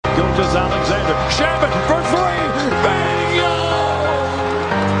is Alexander. Shabbat for three. Bingo!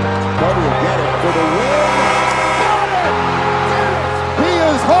 Butler will get it for the win. Got it! He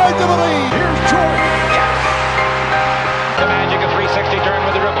is hard to believe. Here's Jordan. Yes! The Magic, a 360 turn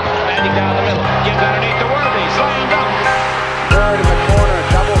with the dribble. Magic down the middle. Gives underneath the Worthy. Slam dunk. Third in the corner.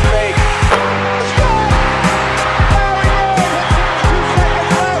 Double fake.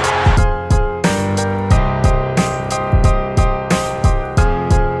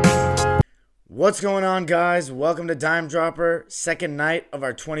 What's going on, guys? Welcome to Dime Dropper, second night of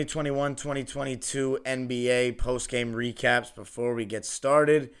our 2021-2022 NBA post-game recaps. Before we get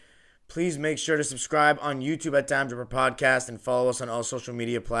started, please make sure to subscribe on YouTube at Dime Dropper Podcast and follow us on all social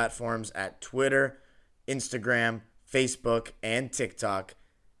media platforms at Twitter, Instagram, Facebook, and TikTok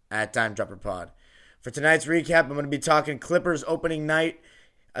at Dime Dropper Pod. For tonight's recap, I'm going to be talking Clippers opening night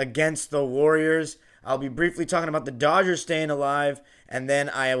against the Warriors. I'll be briefly talking about the Dodgers staying alive, and then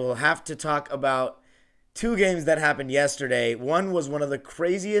I will have to talk about two games that happened yesterday. One was one of the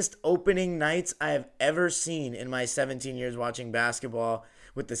craziest opening nights I have ever seen in my 17 years watching basketball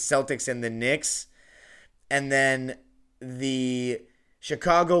with the Celtics and the Knicks. And then the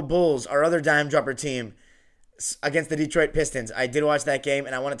Chicago Bulls, our other dime dropper team, against the Detroit Pistons. I did watch that game,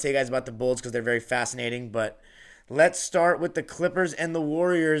 and I want to tell you guys about the Bulls because they're very fascinating. But let's start with the Clippers and the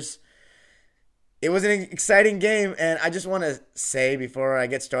Warriors. It was an exciting game, and I just want to say before I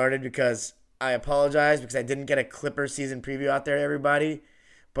get started, because I apologize because I didn't get a Clippers season preview out there to everybody,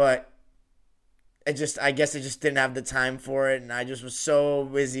 but I guess I just didn't have the time for it, and I just was so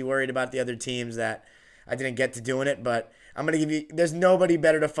busy worried about the other teams that I didn't get to doing it. But I'm going to give you, there's nobody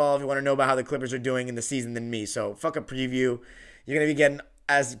better to follow if you want to know about how the Clippers are doing in the season than me. So fuck a preview. You're going to be getting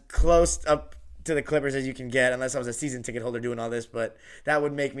as close up to the Clippers as you can get, unless I was a season ticket holder doing all this, but that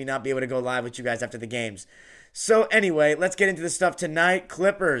would make me not be able to go live with you guys after the games. So anyway, let's get into the stuff tonight.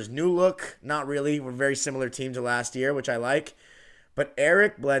 Clippers, new look, not really. We're a very similar team to last year, which I like. But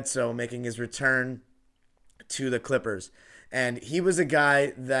Eric Bledsoe making his return to the Clippers. And he was a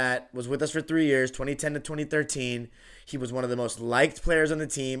guy that was with us for 3 years, 2010 to 2013. He was one of the most liked players on the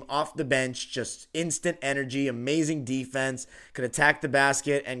team, off the bench, just instant energy, amazing defense, could attack the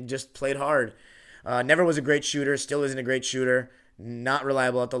basket, and just played hard. Never was a great shooter, still isn't a great shooter, not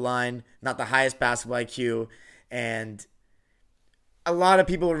reliable at the line, not the highest basketball IQ, and a lot of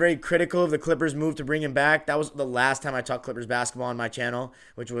people were very critical of the Clippers' move to bring him back. That was the last time I talked Clippers basketball on my channel,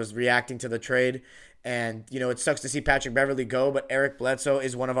 which was reacting to the trade. And, you know, it sucks to see Patrick Beverley go, but Eric Bledsoe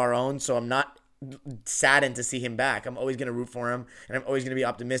is one of our own, so I'm not saddened to see him back. I'm always going to root for him, and I'm always going to be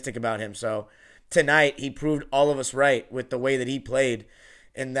optimistic about him. So tonight, he proved all of us right with the way that he played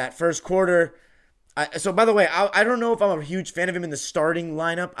in that first quarter. So, by the way, I don't know if I'm a huge fan of him in the starting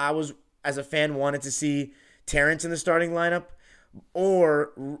lineup. I was, as a fan, wanted to see Terrence in the starting lineup,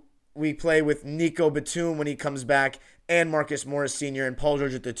 or we play with Nico Batum when he comes back, and Marcus Morris Sr. and Paul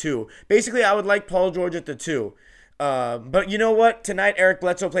George at the 2. Basically, I would like Paul George at the 2. But you know what? Tonight, Eric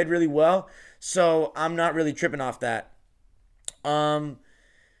Bledsoe played really well, so I'm not really tripping off that. You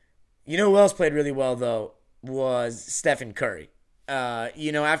know who else played really well, though, was Stephen Curry.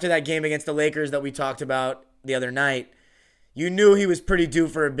 After that game against the Lakers that we talked about the other night, you knew he was pretty due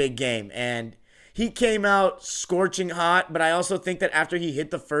for a big game. And he came out scorching hot, but I also think that after he hit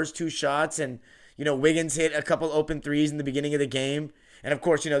the first two shots and, Wiggins hit a couple open threes in the beginning of the game. And, of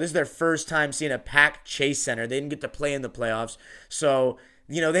course, this is their first time seeing a packed Chase Center. They didn't get to play in the playoffs. So,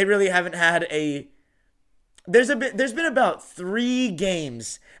 they really haven't had a... There's been about 3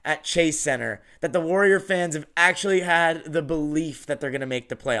 games at Chase Center that the Warrior fans have actually had the belief that they're going to make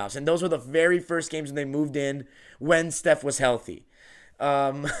the playoffs. And those were the very first games when they moved in when Steph was healthy.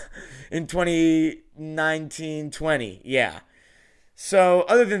 In 2019-20, yeah. So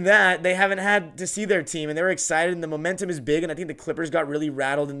other than that, they haven't had to see their team, and they were excited, and the momentum is big, and I think the Clippers got really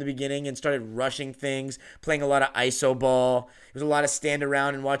rattled in the beginning and started rushing things, playing a lot of iso ball. It was a lot of stand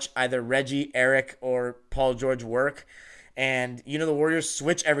around and watch either Reggie, Eric, or Paul George work. And, the Warriors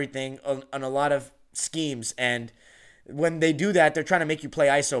switch everything on a lot of schemes, and when they do that, they're trying to make you play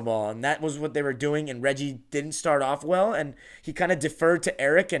iso ball, and that was what they were doing, and Reggie didn't start off well, and he kind of deferred to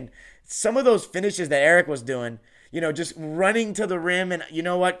Eric, and some of those finishes that Eric was doing, just running to the rim. And you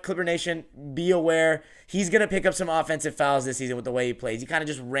know what, Clipper Nation, be aware. He's going to pick up some offensive fouls this season with the way he plays. He kind of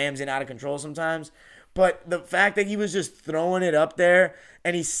just rams in out of control sometimes. But the fact that he was just throwing it up there,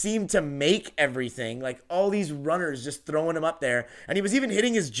 and he seemed to make everything, like all these runners just throwing him up there. And he was even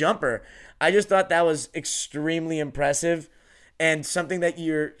hitting his jumper. I just thought that was extremely impressive and something that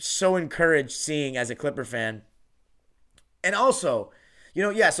you're so encouraged seeing as a Clipper fan. And also,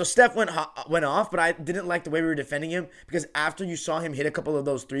 So Steph went off, but I didn't like the way we were defending him because after you saw him hit a couple of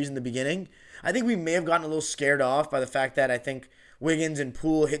those threes in the beginning, I think we may have gotten a little scared off by the fact that I think Wiggins and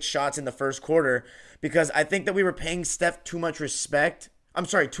Poole hit shots in the first quarter because I think that we were paying Steph too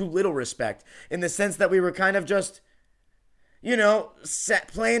little respect in the sense that we were kind of just,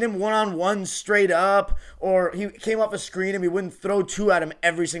 playing him one-on-one straight up, or he came off a screen and we wouldn't throw two at him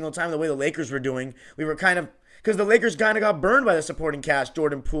every single time the way the Lakers were doing. We were kind of, because the Lakers kind of got burned by the supporting cast,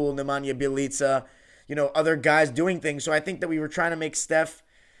 Jordan Poole, Nemanja Bjelica, other guys doing things. So I think that we were trying to make Steph,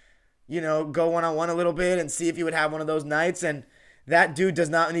 go one-on-one a little bit and see if he would have one of those nights. And that dude does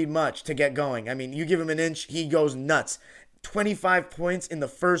not need much to get going. I mean, you give him an inch, he goes nuts. 25 points in the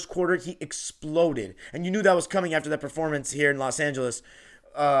first quarter, he exploded. And you knew that was coming after that performance here in Los Angeles.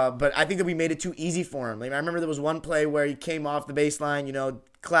 But I think that we made it too easy for him. Like, I remember there was one play where he came off the baseline,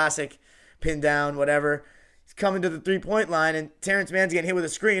 classic, pin down, whatever. He's coming to the three-point line, and Terrence Mann's getting hit with a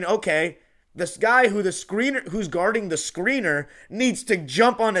screen. Okay, this guy who's guarding the screener needs to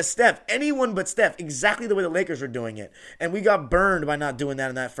jump onto Steph. Anyone but Steph, exactly the way the Lakers were doing it. And we got burned by not doing that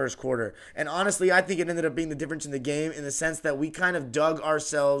in that first quarter. And honestly, I think it ended up being the difference in the game in the sense that we kind of dug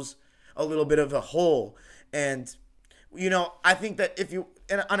ourselves a little bit of a hole. And, I think that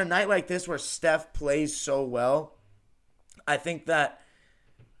on a night like this where Steph plays so well, I think that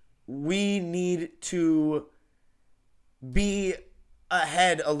we need to be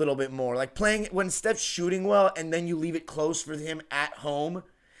ahead a little bit more. Like playing when Steph's shooting well and then you leave it close for him at home.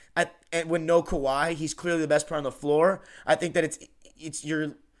 And when no Kawhi, he's clearly the best player on the floor. I think that it's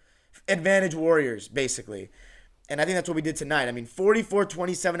your advantage Warriors, basically. And I think that's what we did tonight. I mean,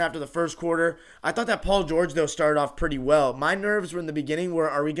 44-27 after the first quarter. I thought that Paul George, though, started off pretty well. My nerves were in the beginning were,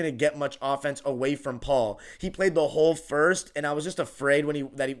 are we going to get much offense away from Paul? He played the whole first, and I was just afraid when he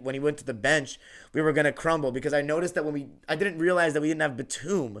went to the bench, we were going to crumble because I noticed that I didn't realize that we didn't have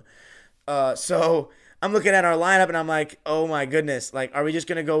Batum. So I'm looking at our lineup, and I'm like, oh, my goodness. Like, are we just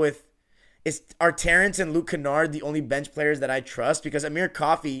going to go with are Terrence and Luke Kennard the only bench players that I trust? Because Amir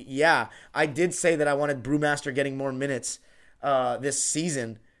Coffey, yeah, I did say that I wanted Brewmaster getting more minutes this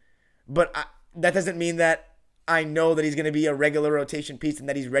season. But that doesn't mean that I know that he's going to be a regular rotation piece and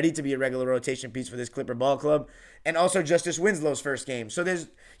that he's ready to be a regular rotation piece for this Clipper ball club. And also Justice Winslow's first game. So I was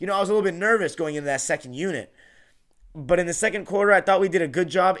a little bit nervous going into that second unit. But in the second quarter, I thought we did a good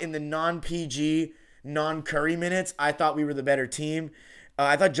job in the non-PG, non-Curry minutes. I thought we were the better team.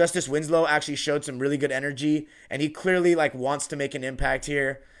 I thought Justice Winslow actually showed some really good energy, and he clearly wants to make an impact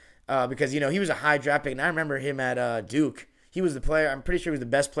here because, he was a high draft pick, and I remember him at Duke. He was the player. I'm pretty sure he was the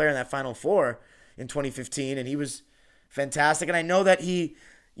best player in that Final Four in 2015, and he was fantastic. And I know that he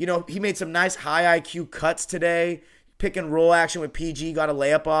made some nice high IQ cuts today, pick and roll action with PG, got a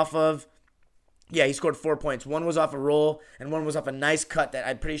layup off of. Yeah, he scored 4 points. One was off a roll, and one was off a nice cut that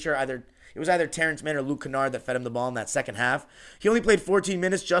I'm pretty sure it was either Terrence Mann or Luke Kennard that fed him the ball in that second half. He only played 14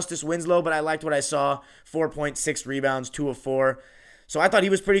 minutes, Justice Winslow, but I liked what I saw. 4.6 rebounds, 2 of 4. So I thought he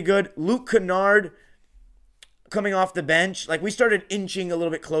was pretty good. Luke Kennard coming off the bench. We started inching a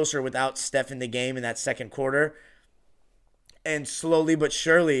little bit closer without Steph in the game in that second quarter. And slowly but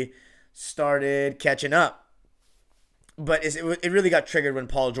surely started catching up. But it really got triggered when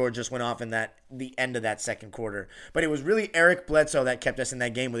Paul George just went off in the end of that second quarter. But it was really Eric Bledsoe that kept us in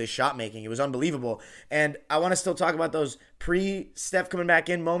that game with his shot making. It was unbelievable. And I want to still talk about those pre-Steph coming back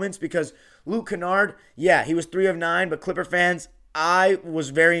in moments because Luke Kennard, yeah, he was 3 of 9, but Clipper fans, I was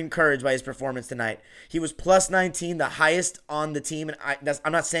very encouraged by his performance tonight. He was plus 19, the highest on the team, and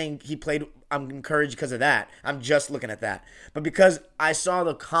I'm not saying he played. I'm encouraged because of that. I'm just looking at that. But because I saw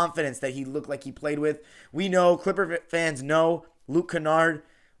the confidence that he looked like he played with, we know, Clipper fans know, Luke Kennard,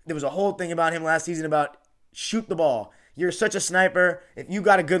 there was a whole thing about him last season about shoot the ball. You're such a sniper. If you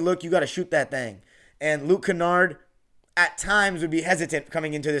got a good look, you got to shoot that thing. And Luke Kennard, at times, would be hesitant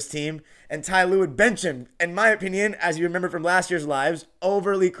coming into this team, and Ty Lue would bench him. In my opinion, as you remember from last year's lives,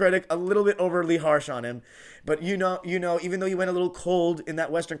 overly critic, a little bit overly harsh on him. But even though he went a little cold in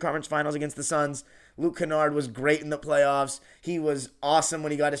that Western Conference Finals against the Suns, Luke Kennard was great in the playoffs. He was awesome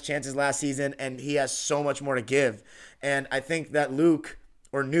when he got his chances last season, and he has so much more to give. And I think that Luke,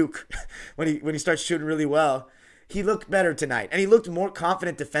 or Nuke, when he starts shooting really well, he looked better tonight. And he looked more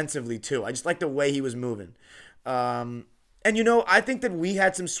confident defensively, too. I just like the way he was moving. And I think that we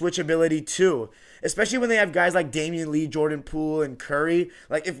had some switchability too, especially when they have guys like Damian Lee, Jordan Poole, and Curry.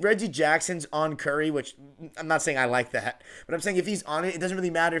 If Reggie Jackson's on Curry, which I'm not saying I like that, but I'm saying if he's on it, it doesn't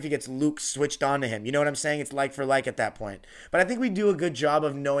really matter if he gets Luke switched on to him. You know what I'm saying? It's like for like at that point. But I think we do a good job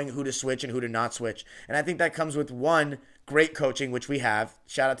of knowing who to switch and who to not switch. And I think that comes with one, great coaching, which we have.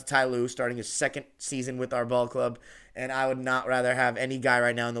 Shout out to Ty Lue, starting his second season with our ball club. And I would not rather have any guy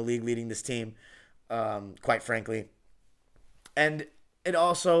right now in the league leading this team, quite frankly. And it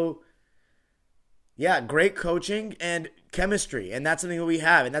also, great coaching and chemistry. And that's something that we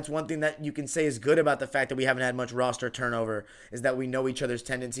have. And that's one thing that you can say is good about the fact that we haven't had much roster turnover, is that we know each other's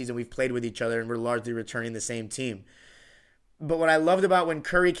tendencies and we've played with each other and we're largely returning the same team. But what I loved about when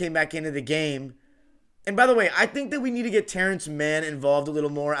Curry came back into the game, and by the way, I think that we need to get Terrence Mann involved a little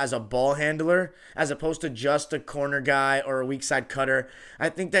more as a ball handler as opposed to just a corner guy or a weak side cutter. I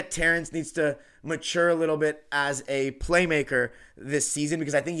think that Terrence needs to mature a little bit as a playmaker this season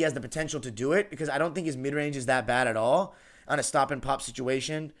because I think he has the potential to do it, because I don't think his mid-range is that bad at all on a stop and pop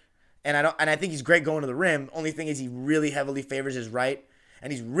situation. And I think he's great going to the rim. Only thing is he really heavily favors his right,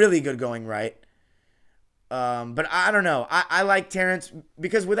 and he's really good going right. But I don't know. I like Terrence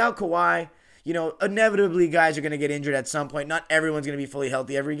because without Kawhi, inevitably guys are going to get injured at some point. Not everyone's going to be fully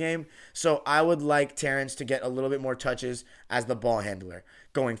healthy every game. So I would like Terrence to get a little bit more touches as the ball handler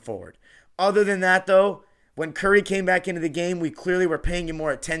going forward. Other than that, though, when Curry came back into the game, we clearly were paying him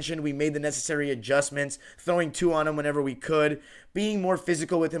more attention. We made the necessary adjustments, throwing two on him whenever we could, being more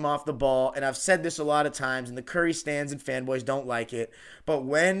physical with him off the ball. And I've said this a lot of times, and the Curry stands and fanboys don't like it. But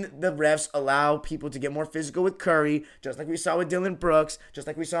when the refs allow people to get more physical with Curry, just like we saw with Dylan Brooks, just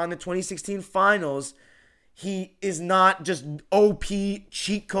like we saw in the 2016 finals, he is not just OP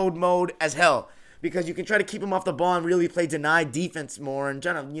cheat code mode as hell. Because you can try to keep him off the ball and really play denied defense more. And,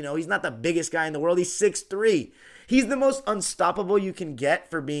 he's not the biggest guy in the world. He's 6'3". He's the most unstoppable you can get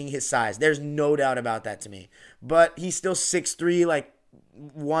for being his size. There's no doubt about that to me. But he's still 6'3", like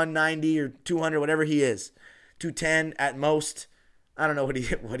 190 or 200, whatever he is. 210 at most. I don't know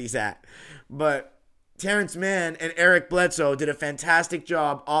what he's at. But Terrence Mann and Eric Bledsoe did a fantastic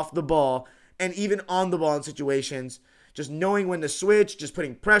job off the ball and even on the ball in situations. Just knowing when to switch, just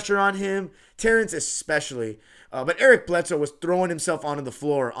putting pressure on him. Terrence especially. But Eric Bledsoe was throwing himself onto the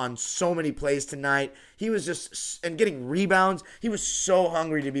floor on so many plays tonight. He was and getting rebounds. He was so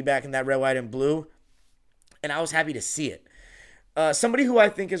hungry to be back in that red, white, and blue. And I was happy to see it. Somebody who I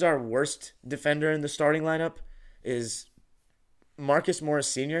think is our worst defender in the starting lineup is Marcus Morris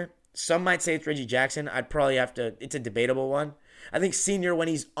Sr. Some might say it's Reggie Jackson. I'd probably have to, it's a debatable one. I think Sr., when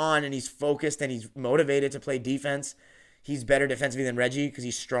he's on and he's focused and he's motivated to play defense, he's better defensively than Reggie because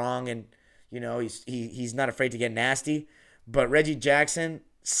he's strong and, he's not afraid to get nasty. But Reggie Jackson,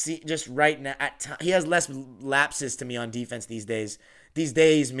 just right now, he has less lapses to me on defense these days. These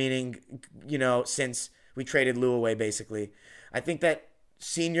days meaning, since we traded Lou away, basically. I think that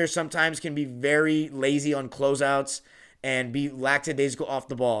Senior sometimes can be very lazy on closeouts and be lackadaisical off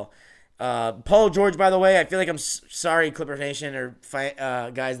the ball. Paul George, by the way, I feel like I'm sorry, Clipper Nation or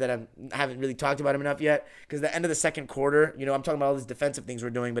guys that I haven't really talked about him enough yet, because the end of the second quarter, I'm talking about all these defensive things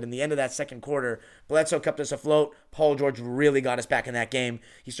we're doing, but in the end of that second quarter, Bledsoe kept us afloat. Paul George really got us back in that game.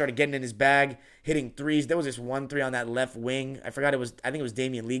 He started getting in his bag, hitting threes. There was this 1-3 on that left wing. I think it was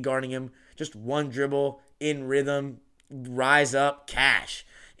Damian Lee guarding him. Just one dribble, in rhythm, rise up, cash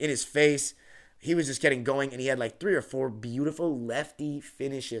in his face. He was just getting going, and he had like 3 or 4 beautiful lefty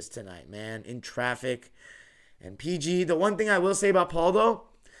finishes tonight, man, in traffic. And PG, the one thing I will say about Paul, though,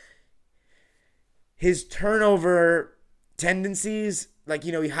 his turnover tendencies, like,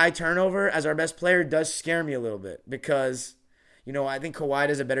 high turnover as our best player does scare me a little bit because, I think Kawhi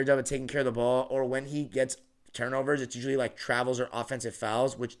does a better job of taking care of the ball, or when he gets turnovers, it's usually like travels or offensive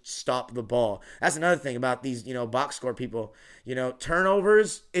fouls, which stop the ball. That's another thing about these, box score people.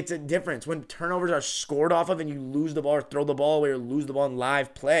 Turnovers, it's a difference. When turnovers are scored off of and you lose the ball or throw the ball away or lose the ball in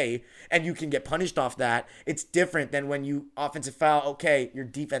live play and you can get punished off that, it's different than when you offensive foul, okay, your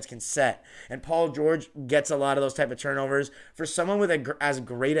defense can set. And Paul George gets a lot of those type of turnovers. For someone with as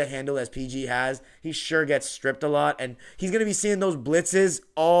great a handle as PG has, he sure gets stripped a lot, and he's going to be seeing those blitzes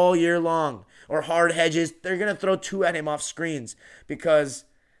all year long. Or hard hedges. They're gonna throw 2 at him off screens because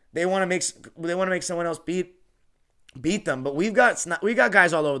they want to make someone else beat them. But we've got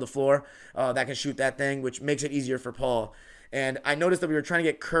guys all over the floor that can shoot that thing, which makes it easier for Paul. And I noticed that we were trying to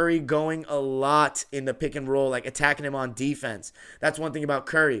get Curry going a lot in the pick and roll, like attacking him on defense. That's one thing about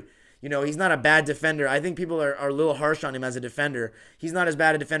Curry. He's not a bad defender. I think people are a little harsh on him as a defender. He's not as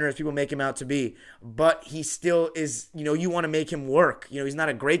bad a defender as people make him out to be. But he still is, you want to make him work. He's not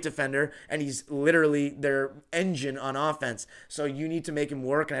a great defender, and he's literally their engine on offense. So you need to make him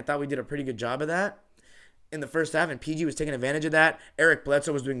work, and I thought we did a pretty good job of that in the first half, and PG was taking advantage of that. Eric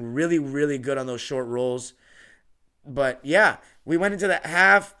Bledsoe was doing really, really good on those short rolls. But, yeah, we went into that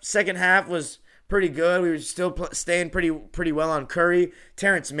half. Second half was pretty good. We were still staying pretty well on Curry.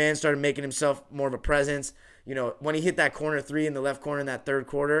 Terrence Mann started making himself more of a presence. When he hit that corner 3 in the left corner in that third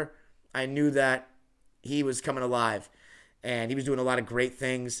quarter, I knew that he was coming alive. And he was doing a lot of great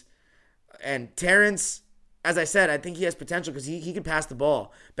things. And Terrence, as I said, I think he has potential because he can pass the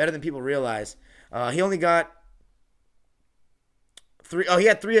ball better than people realize. He only got he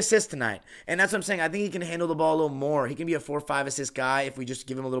had 3 assists tonight. And that's what I'm saying. I think he can handle the ball a little more. He can be a 4 or 5 assist guy if we just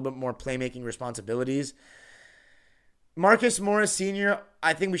give him a little bit more playmaking responsibilities. Marcus Morris Sr.,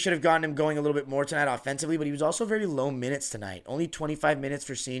 I think we should have gotten him going a little bit more tonight offensively, but he was also very low minutes tonight. Only 25 minutes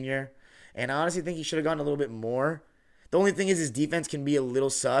for Sr. And I honestly think he should have gotten a little bit more. The only thing is his defense can be a little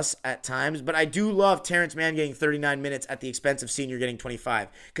sus at times, but I do love Terrence Mann getting 39 minutes at the expense of Senior getting 25,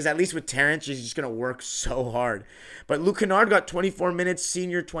 because at least with Terrence, he's just going to work so hard. But Luke Kennard got 24 minutes,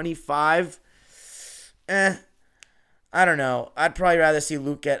 Senior 25. I don't know. I'd probably rather see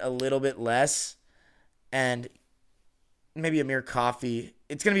Luke get a little bit less, and maybe Amir Coffey.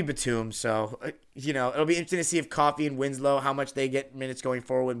 It's going to be Batum, so, it'll be interesting to see if Coffey and Winslow, how much they get minutes going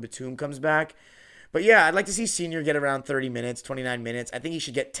forward when Batum comes back. But yeah, I'd like to see Senior get around 30 minutes, 29 minutes. I think he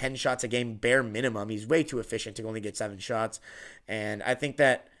should get 10 shots a game, bare minimum. He's way too efficient to only get 7 shots. And I think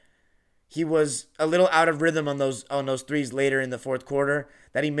that he was a little out of rhythm on those threes later in the fourth quarter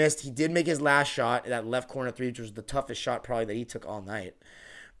that he missed. He did make his last shot, that left corner three, which was the toughest shot probably that he took all night.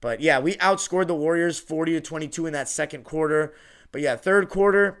 But yeah, we outscored the Warriors 40-22 in that second quarter. But yeah, third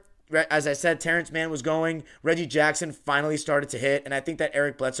quarter, as I said, Terrence Mann was going. Reggie Jackson finally started to hit. And I think that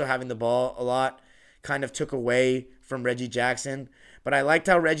Eric Bledsoe having the ball a lot kind of took away from Reggie Jackson. But I liked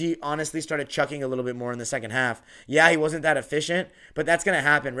how Reggie honestly started chucking a little bit more in the second half. Yeah, he wasn't that efficient, but that's going to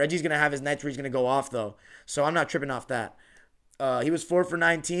happen. Reggie's going to have his nights where he's going to go off, though. So I'm not tripping off that. He was 4 for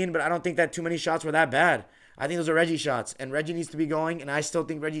 19, but I don't think that too many shots were that bad. I think those are Reggie shots, and Reggie needs to be going, and I still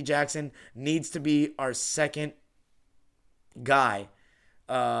think Reggie Jackson needs to be our second guy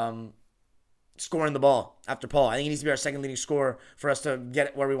scoring the ball after Paul. I think he needs to be our second leading scorer for us to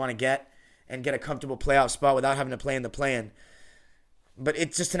get where we want to get and get a comfortable playoff spot without having to play in the play-in. But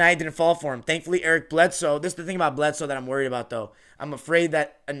it's just tonight it didn't fall for him. Thankfully, Eric Bledsoe, this is the thing about Bledsoe that I'm worried about, though. I'm afraid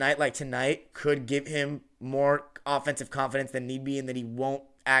that a night like tonight could give him more offensive confidence than need be, and that he won't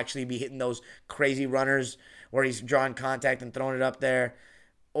actually be hitting those crazy runners where he's drawing contact and throwing it up there,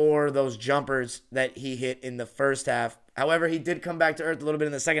 or those jumpers that he hit in the first half. However, he did come back to earth a little bit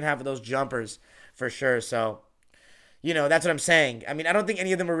in the second half of those jumpers, for sure. So, that's what I'm saying. I mean, I don't think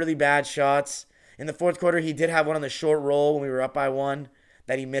any of them were really bad shots. In the fourth quarter, he did have one on the short roll when we were up by 1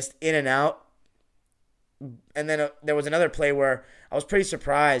 that he missed in and out. And then there was another play where I was pretty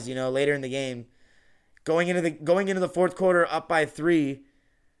surprised, later in the game. Going into the fourth quarter up by 3,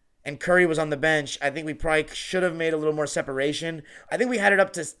 and Curry was on the bench, I think we probably should have made a little more separation. I think we had it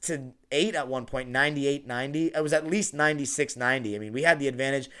up to 8 at one point, 98-90. It was at least 96-90. I mean, we had the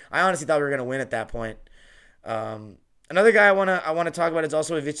advantage. I honestly thought we were going to win at that point. Another guy I want to talk about is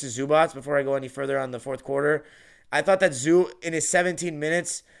also Ivica Zubac before I go any further on the fourth quarter. I thought that Zoo, in his 17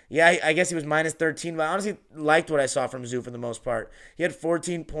 minutes, yeah, I guess he was minus 13, but I honestly liked what I saw from Zoo for the most part. He had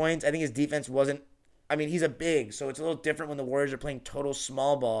 14 points. I think his defense wasn't, he's a big, so it's a little different when the Warriors are playing total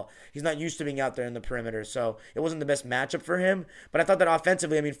small ball. He's not used to being out there in the perimeter, so it wasn't the best matchup for him. But I thought that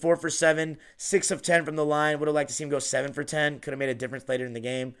offensively, 4 for 7, 6 of 10 from the line. Would have liked to see him go 7 for 10. Could have made a difference later in the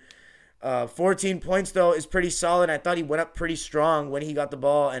game. 14 points, though, is pretty solid. I thought he went up pretty strong when he got the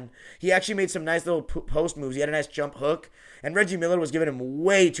ball, and he actually made some nice little post moves. He had a nice jump hook, and Reggie Miller was giving him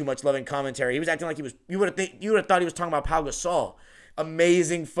way too much love in commentary. He was acting like you would have thought he was talking about Pau Gasol.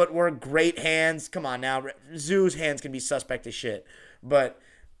 Amazing footwork, great hands. Come on now. Zoo's hands can be suspect as shit. But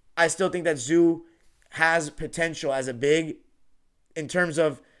I still think that Zoo has potential as a big in terms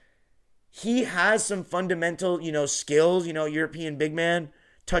of he has some fundamental, skills, European big man,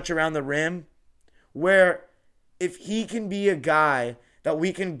 touch around the rim, where if he can be a guy that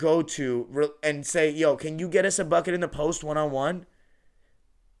we can go to and say, yo, can you get us a bucket in the post one-on-one?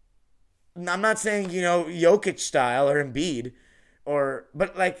 I'm not saying, Jokic style or Embiid,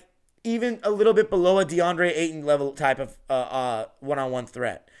 but like even a little bit below a DeAndre Ayton level type of one-on-one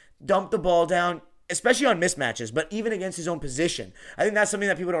threat. Dump the ball down, especially on mismatches, but even against his own position. I think that's something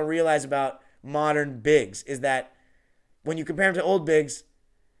that people don't realize about modern bigs, is that when you compare him to old bigs,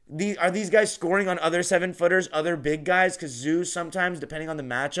 are these guys scoring on other 7-footers, other big guys? Because Zoo sometimes, depending on the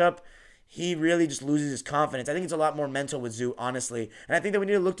matchup, he really just loses his confidence. I think it's a lot more mental with Zoo, honestly. And I think that we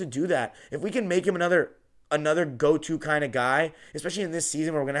need to look to do that. If we can make him another go-to kind of guy, especially in this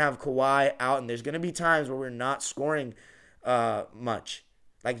season where we're going to have Kawhi out and there's going to be times where we're not scoring much,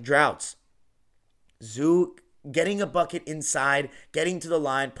 like droughts. Zoo getting a bucket inside, getting to the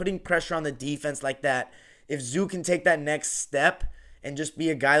line, putting pressure on the defense like that. If Zoo can take that next step and just be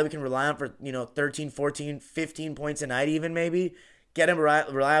a guy that we can rely on for, 13, 14, 15 points a night even maybe, get him a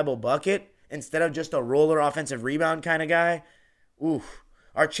reliable bucket, instead of just a roller offensive rebound kind of guy,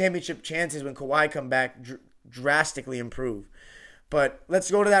 our championship chances when Kawhi come back drastically improve. But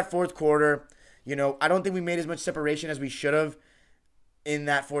let's go to that fourth quarter. I don't think we made as much separation as we should have in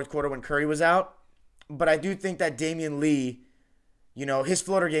that fourth quarter when Curry was out. But I do think that Damian Lee, his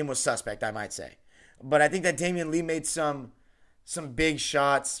floater game was suspect, I might say. But I think that Damian Lee made some big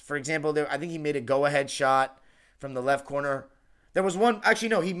shots. For example, I think he made a go-ahead shot from the left corner. There was one, actually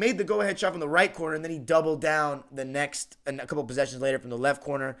no, he made the go-ahead shot from the right corner, and then he doubled down a couple possessions later from the left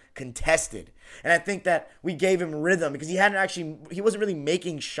corner, contested. And I think that we gave him rhythm because he wasn't really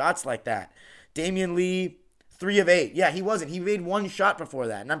making shots like that. Damian Lee, 3 of 8. Yeah, he wasn't. He made one shot before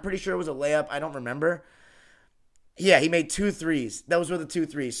that, and I'm pretty sure it was a layup. I don't remember. Yeah, he made 2 threes. Those were the 2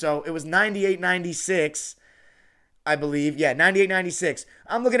 threes. So it was 98-96, I believe. Yeah, 98-96.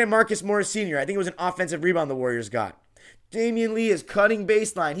 I'm looking at Marcus Morris Sr. I think it was an offensive rebound the Warriors got. Damian Lee is cutting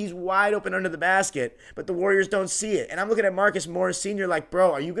baseline. He's wide open under the basket, but the Warriors don't see it. And I'm looking at Marcus Morris Sr. like,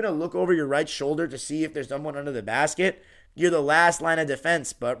 bro, are you going to look over your right shoulder to see if there's someone under the basket? You're the last line of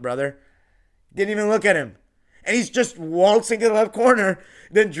defense, brother. Didn't even look at him. And he's just waltzing to the left corner.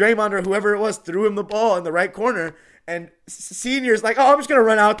 Then Draymond or whoever it was threw him the ball in the right corner. And Senior's like, I'm just going to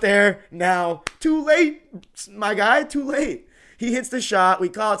run out there now. Too late, my guy, too late. He hits the shot. We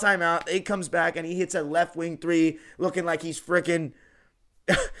call a timeout. He comes back, and he hits a left wing 3 looking like he's freaking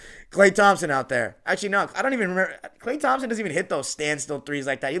Klay Thompson out there. Actually, no, I don't even remember. Klay Thompson doesn't even hit those standstill 3s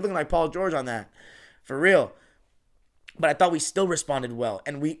like that. He's looking like Paul George on that. For real. But I thought we still responded well.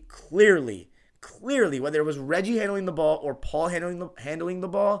 And we clearly, whether it was Reggie handling the ball or Paul handling the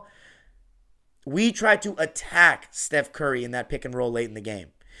ball, we tried to attack Steph Curry in that pick and roll late in the game.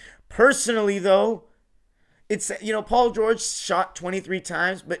 Personally, though, it's, Paul George shot 23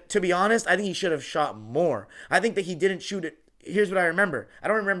 times, but to be honest, I think he should have shot more. I think that he didn't shoot it. Here's what I remember. I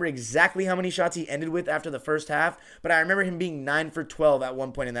don't remember exactly how many shots he ended with after the first half, but I remember him being 9 for 12 at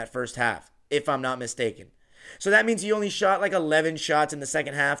one point in that first half, if I'm not mistaken. So that means he only shot like 11 shots in the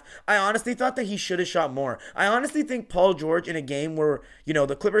second half. I honestly thought that he should have shot more. I honestly think Paul George in a game where,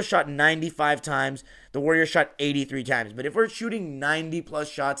 the Clippers shot 95 times, the Warriors shot 83 times. But if we're shooting 90 plus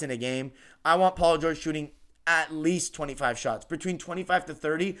shots in a game, I want Paul George shooting at least 25 shots, between 25 to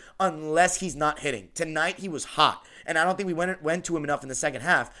 30, unless he's not hitting. Tonight, he was hot, and I don't think we went to him enough in the second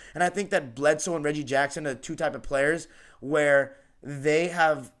half. And I think that Bledsoe and Reggie Jackson are the two type of players where they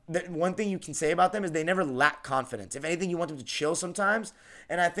have, one thing you can say about them is they never lack confidence. If anything, you want them to chill sometimes,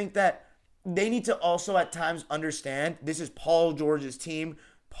 and I think that they need to also at times understand this is Paul George's team.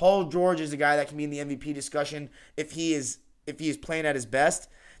 Paul George is the guy that can be in the MVP discussion if he is playing at his best.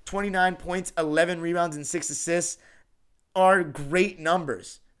 29 points, 11 rebounds, and 6 assists are great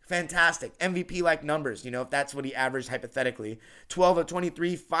numbers. Fantastic. MVP-like numbers, if that's what he averaged hypothetically. 12 of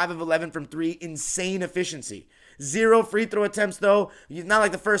 23, 5 of 11 from 3, insane efficiency. 0 free throw attempts, though. Not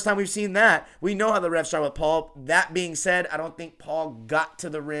like the first time we've seen that. We know how the refs are with Paul. That being said, I don't think Paul got to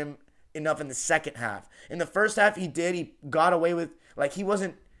the rim enough in the second half. In the first half, he did. He got away with, he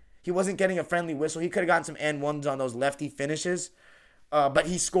wasn't getting a friendly whistle. He could have gotten some and ones on those lefty finishes. But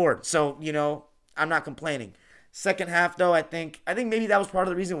he scored, so, I'm not complaining. Second half, though, I think maybe that was part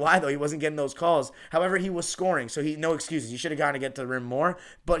of the reason why, though, he wasn't getting those calls. However, he was scoring, so no excuses. He should have gotten to get to the rim more,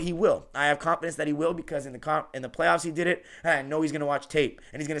 but he will. I have confidence that he will because in the playoffs he did it, and I know he's going to watch tape,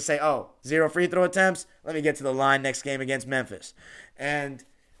 and he's going to say, 0 free throw attempts, let me get to the line next game against Memphis. And,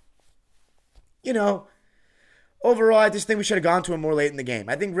 overall, I just think we should have gone to him more late in the game.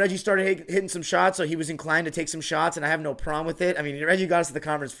 I think Reggie started hitting some shots, so he was inclined to take some shots, and I have no problem with it. I mean, Reggie got us to the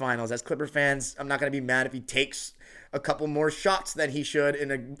conference finals. As Clipper fans, I'm not going to be mad if he takes a couple more shots than he should in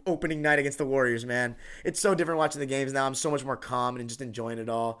an opening night against the Warriors, man. It's so different watching the games now. I'm so much more calm and just enjoying it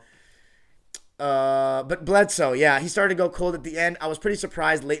all. But Bledsoe, yeah, he started to go cold at the end. I was pretty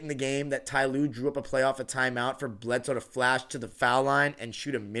surprised late in the game that Ty Lue drew up a play off a timeout for Bledsoe to flash to the foul line and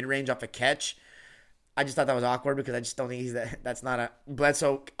shoot a mid-range off a catch. I just thought that was awkward because I just don't think that's not a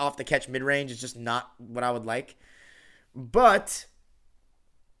Bledsoe off the catch mid-range is just not what I would like. But,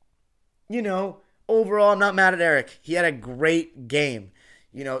 overall, I'm not mad at Eric. He had a great game.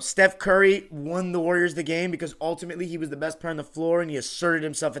 Steph Curry won the Warriors the game because ultimately he was the best player on the floor and he asserted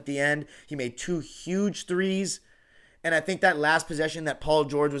himself at the end. He made 2 huge threes. And I think that last possession that Paul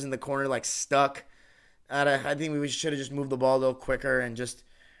George was in the corner stuck. I think we should have just moved the ball a little quicker and just...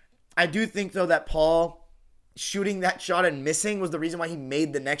 I do think, though, that Paul shooting that shot and missing was the reason why he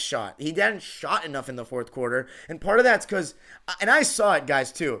made the next shot. He hadn't shot enough in the fourth quarter. And part of that's because, and I saw it,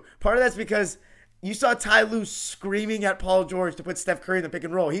 guys, too. Part of that's because you saw Ty Lue screaming at Paul George to put Steph Curry in the pick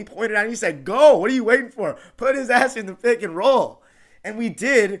and roll. He pointed out and he said, go, what are you waiting for? Put his ass in the pick and roll. And we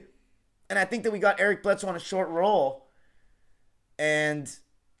did. And I think that we got Eric Bledsoe on a short roll. And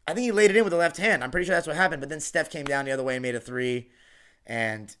I think he laid it in with the left hand. I'm pretty sure that's what happened. But then Steph came down the other way and made a three.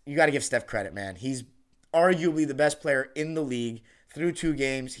 And you got to give Steph credit, man. He's arguably the best player in the league. Through 2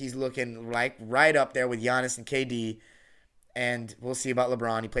 games, he's looking like right up there with Giannis and KD. And we'll see about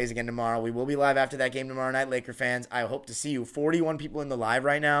LeBron. He plays again tomorrow. We will be live after that game tomorrow night, Laker fans. I hope to see you. 41 people in the live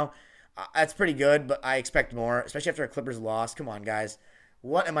right now. That's pretty good, but I expect more, especially after a Clippers loss. Come on, guys.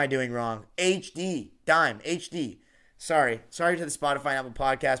 What am I doing wrong? HD. Dime. HD. Sorry to the Spotify and Apple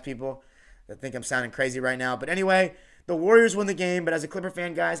Podcast people that think I'm sounding crazy right now. But anyway, the Warriors won the game. But as a Clipper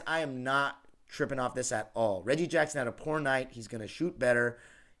fan, guys, I am not tripping off this at all. Reggie Jackson had a poor night. He's going to shoot better.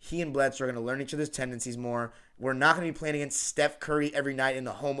 He and Bledsoe are going to learn each other's tendencies more. We're not going to be playing against Steph Curry every night in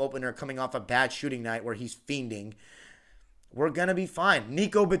the home opener coming off a bad shooting night where he's fiending. We're going to be fine.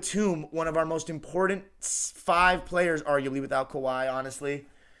 Nico Batum, one of our most important 5 players, arguably without Kawhi, honestly,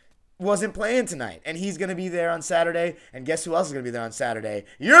 wasn't playing tonight. And he's going to be there on Saturday. And guess who else is going to be there on Saturday?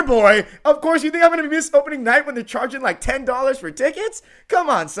 Your boy. Of course, you think I'm going to miss opening night when they're charging like $10 for tickets? Come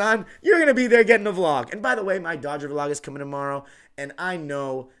on, son. You're going to be there getting a vlog. And by the way, my Dodger vlog is coming tomorrow. And I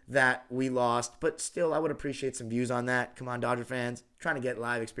know that we lost, but still, I would appreciate some views on that. Come on, Dodger fans. Trying to get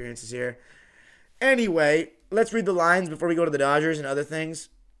live experiences here. Anyway, let's read the lines before we go to the Dodgers and other things.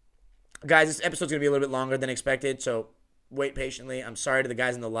 Guys, this episode's going to be a little bit longer than expected, so wait patiently. I'm sorry to the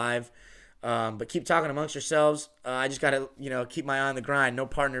guys in the live, but keep talking amongst yourselves. I just got to, keep my eye on the grind. No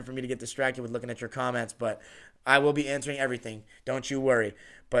partner for me to get distracted with looking at your comments, but I will be answering everything. Don't you worry.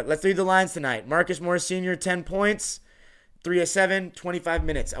 But let's read the lines tonight. Marcus Morris Sr., 10 points. 3 of 7, 25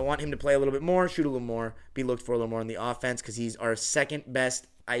 minutes. I want him to play a little bit more, shoot a little more, be looked for a little more on the offense because he's our second best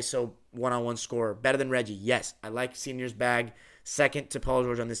ISO one-on-one scorer. Better than Reggie. Yes, I like Senior's bag. Second to Paul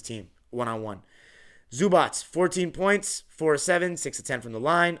George on this team, one-on-one. Zubats, 14 points, 4 of 7, 6 of 10 from the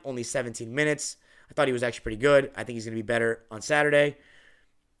line, only 17 minutes. I thought he was actually pretty good. I think he's going to be better on Saturday,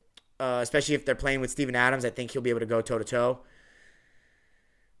 especially if they're playing with Steven Adams. I think he'll be able to go toe-to-toe.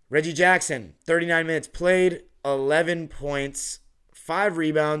 Reggie Jackson, 39 minutes played, 11 points, 5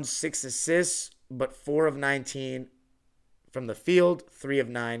 rebounds, 6 assists, but 4 of 19 from the field, 3 of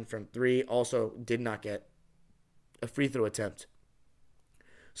 9 from 3. Also did not get a free throw attempt.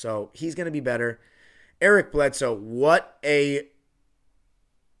 So he's going to be better. Eric Bledsoe, what a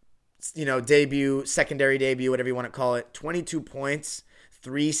debut, secondary debut, whatever you want to call it. 22 points,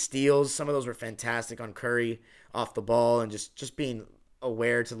 3 steals. Some of those were fantastic on Curry off the ball and just being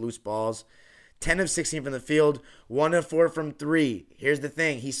aware to loose balls. 10 of 16 from the field, 1 of 4 from 3. Here's the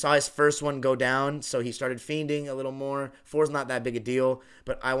thing. He saw his first one go down, so he started fiending a little more. 4's not that big a deal,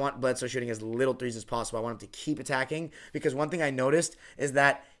 but I want Bledsoe shooting as little threes as possible. I want him to keep attacking because one thing I noticed is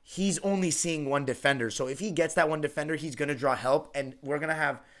that he's only seeing one defender. So if he gets that one defender, he's going to draw help, and we're going to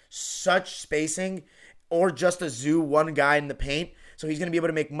have such spacing or just a zoo, one guy in the paint, so he's going to be able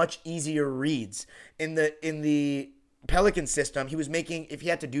to make much easier reads. In the Pelican system, he was making, if he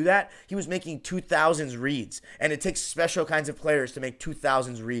had to do that, he was making 2000s reads. And it takes special kinds of players to make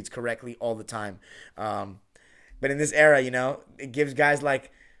 2000s reads correctly all the time. But in this era, it gives guys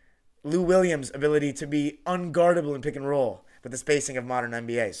like Lou Williams ability to be unguardable in pick and roll with the spacing of modern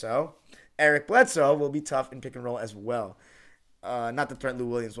NBA. So Eric Bledsoe will be tough in pick and roll as well. Not the threat Lou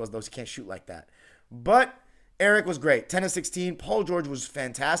Williams was, though. He can't shoot like that. But Eric was great. 10 of 16. Paul George was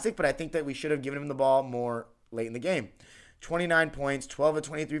fantastic, but I think that we should have given him the ball more late in the game. 29 points, 12 of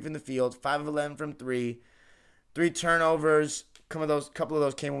 23 from the field, 5 of 11 from 3. 3 turnovers. Couple of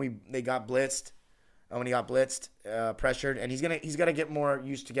those came when they got blitzed. When he got blitzed, pressured, and he's got to get more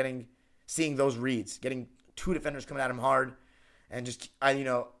used to seeing those reads, getting 2 defenders coming at him hard, and just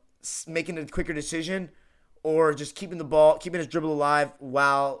making a quicker decision, or just keeping his dribble alive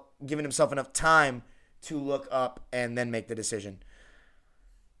while giving himself enough time to look up and then make the decision.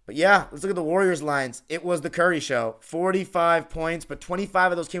 But yeah, let's look at the Warriors lines. It was the Curry show. 45 points, but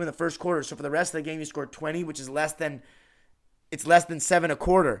 25 of those came in the first quarter. So for the rest of the game, he scored 20, which is less than 7 a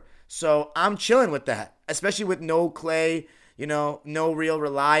quarter. So I'm chilling with that, especially with no Clay, no real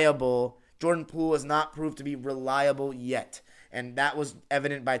reliable. Jordan Poole has not proved to be reliable yet. And that was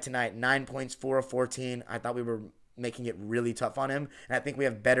evident by tonight. 9 points, 4 of 14. I thought we were making it really tough on him. And I think we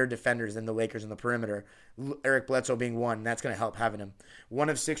have better defenders than the Lakers in the perimeter. Eric Bledsoe being one, and that's going to help having him. 1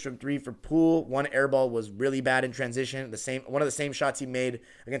 of 6 from 3 for Poole. 1 air ball was really bad in transition. One of the same shots he made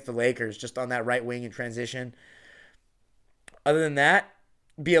against the Lakers, just on that right wing in transition. Other than that,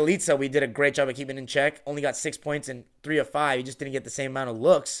 Bielitsa, we did a great job of keeping in check. Only got 6 points in 3 of 5. He just didn't get the same amount of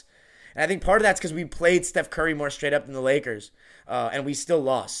looks. And I think part of that's because we played Steph Curry more straight up than the Lakers, and we still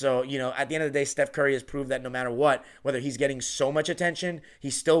lost. So, at the end of the day, Steph Curry has proved that no matter what, whether he's getting so much attention, he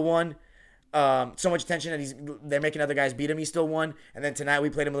still won. so much attention that they're making other guys beat him. He still won. And then tonight we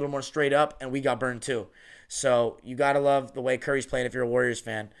played him a little more straight up, and we got burned too. So you got to love the way Curry's playing if you're a Warriors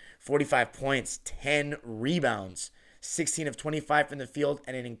fan. 45 points, 10 rebounds, 16 of 25 from the field,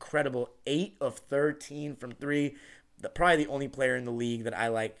 and an incredible 8 of 13 from three. Probably the only player in the league that I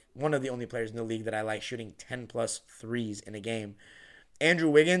like, one of the only players in the league that I like shooting 10-plus threes in a game. Andrew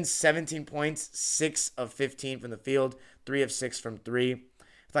Wiggins, 17 points, 6 of 15 from the field, 3 of 6 from three.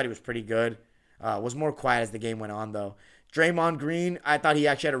 I thought he was pretty good. Was more quiet as the game went on, though. Draymond Green, I thought he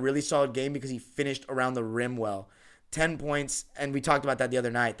actually had a really solid game because he finished around the rim well. 10 points, and we talked about that the other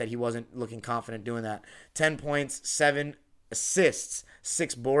night, that he wasn't looking confident doing that. 10 points, 7 assists,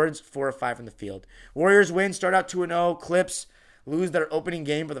 6 boards, 4 of 5 from the field. Warriors win, start out 2-0. Clips lose their opening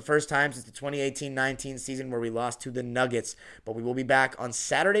game for the first time since the 2018-19 season where we lost to the Nuggets. But we will be back on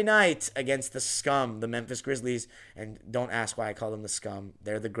Saturday night against the Scum, the Memphis Grizzlies. And don't ask why I call them the Scum.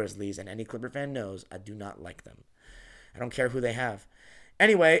 They're the Grizzlies, and any Clipper fan knows I do not like them. I don't care who they have.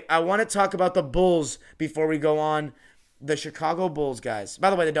 Anyway, I want to talk about the Bulls before we go on. The Chicago Bulls, guys. By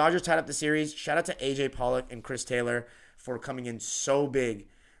the way, the Dodgers tied up the series. Shout out to AJ Pollock and Chris Taylor for coming in so big.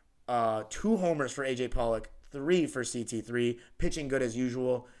 2 homers for AJ Pollock, 3 for CT3. Pitching good as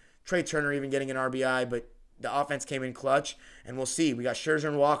usual. Trey Turner even getting an RBI, but the offense came in clutch. And we'll see. We got Scherzer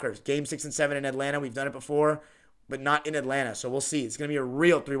and Walker. Game 6 and 7 in Atlanta. We've done it before, but not in Atlanta. So we'll see. It's going to be a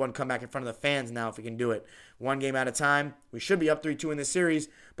real 3-1 comeback in front of the fans now if we can do it. 1 game at a time. We should be up 3-2 in this series,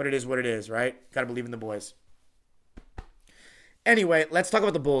 but it is what it is, right? Got to believe in the boys. Anyway, let's talk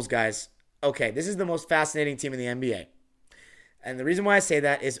about the Bulls, guys. Okay, this is the most fascinating team in the NBA. And the reason why I say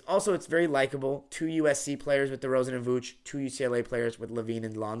that is also it's very likable. 2 USC players with DeRozan and Vooch, 2 UCLA players with Levine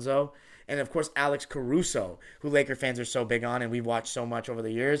and Lonzo, and of course Alex Caruso, who Laker fans are so big on and we've watched so much over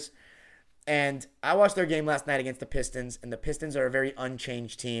the years. And I watched their game last night against the Pistons, and the Pistons are a very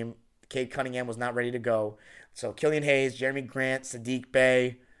unchanged team. Cade Cunningham was not ready to go. So Killian Hayes, Jeremy Grant, Sadiq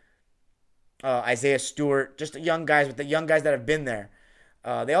Bey, Isaiah Stewart, just the young guys that have been there.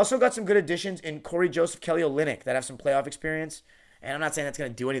 They also got some good additions in Corey Joseph, Kelly Olynyk that have some playoff experience. And I'm not saying that's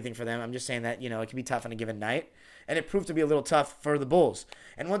going to do anything for them. I'm just saying that, it can be tough on a given night. And it proved to be a little tough for the Bulls.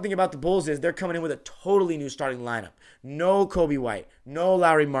 And one thing about the Bulls is they're coming in with a totally new starting lineup. No Kobe White, no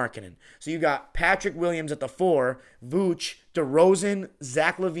Lauri Markkanen. So you got Patrick Williams at the 4, Vooch, DeRozan,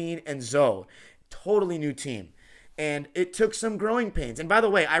 Zach LaVine, and Zoe. Totally new team. And it took some growing pains. And by the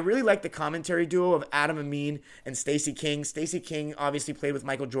way, I really like the commentary duo of Adam Amin and Stacey King. Stacey King obviously played with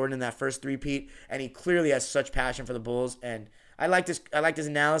Michael Jordan in that first three-peat, and he clearly has such passion for the Bulls. And I liked his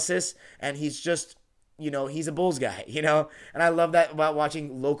analysis, and he's just, he's a Bulls guy, And I love that about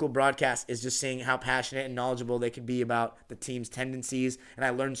watching local broadcasts is just seeing how passionate and knowledgeable they can be about the team's tendencies. And I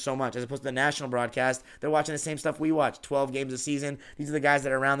learned so much. As opposed to the national broadcast, they're watching the same stuff we watch, 12 games a season. These are the guys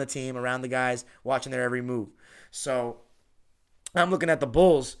that are around the team, around the guys, watching their every move. So I'm looking at the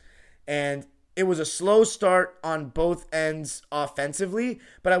Bulls, and it was a slow start on both ends offensively.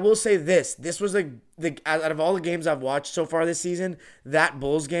 But I will say this was out of all the games I've watched so far this season, that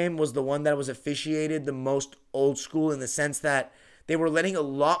Bulls game was the one that was officiated the most old school in the sense that they were letting a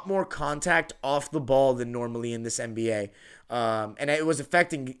lot more contact off the ball than normally in this NBA. And it was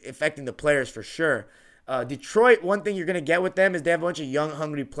affecting the players for sure. Detroit, one thing you're going to get with them is they have a bunch of young,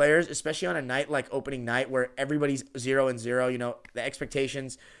 hungry players, especially on a night like opening night where everybody's 0-0. The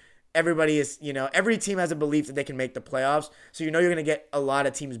expectations, everybody is, every team has a belief that they can make the playoffs. So you're going to get a lot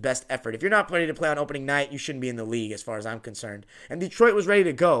of teams' best effort. If you're not ready to play on opening night, you shouldn't be in the league as far as I'm concerned. And Detroit was ready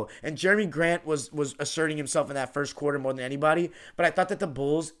to go. And Jeremy Grant was asserting himself in that first quarter more than anybody. But I thought that the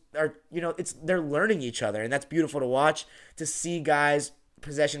Bulls are, they're learning each other. And that's beautiful to watch, to see guys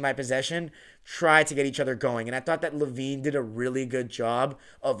possession by possession try to get each other going. And I thought that Levine did a really good job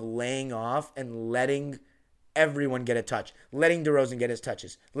of laying off and letting everyone get a touch, letting DeRozan get his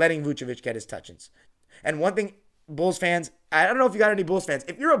touches, letting Vucevic get his touches. And one thing, Bulls fans, I don't know if you got any Bulls fans.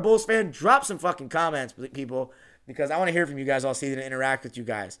 If you're a Bulls fan, drop some fucking comments, people, because I want to hear from you guys all season and interact with you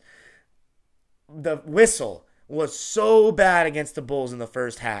guys. The whistle was so bad against the Bulls in the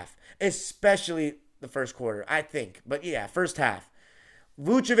first half, especially the first quarter, I think. But yeah, first half.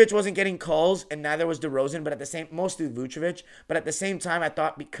 Vucevic wasn't getting calls, and neither was DeRozan, but mostly Vucevic. But at the same time, I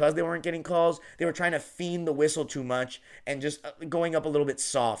thought because they weren't getting calls, they were trying to fiend the whistle too much and just going up a little bit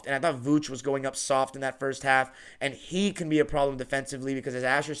soft. And I thought Vooch was going up soft in that first half, and he can be a problem defensively because, as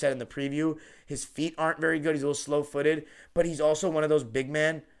Asher said in the preview, his feet aren't very good. He's a little slow-footed, but he's also one of those big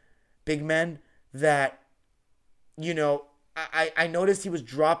men that, I noticed he was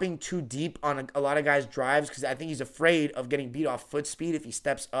dropping too deep on a lot of guys' drives because I think he's afraid of getting beat off foot speed if he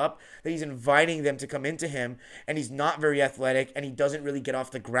steps up, that he's inviting them to come into him, and he's not very athletic, and he doesn't really get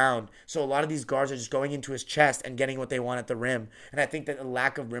off the ground. So a lot of these guards are just going into his chest and getting what they want at the rim. And I think that the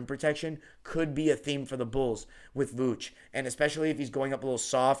lack of rim protection could be a theme for the Bulls with Vooch, and especially if he's going up a little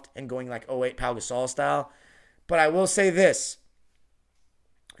soft and going like 08 Pau Gasol style. But I will say this.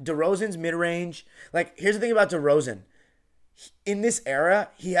 DeRozan's mid-range, like, here's the thing about DeRozan. In this era,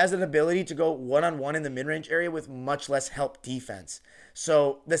 he has an ability to go one-on-one in the mid-range area with much less help defense.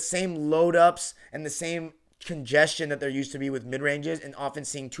 So the same load-ups and the same congestion that there used to be with mid-ranges and often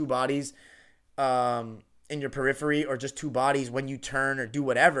seeing two bodies in your periphery or just two bodies when you turn or do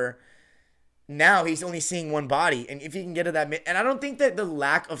whatever, now he's only seeing one body. And if he can get to that mid... And I don't think that the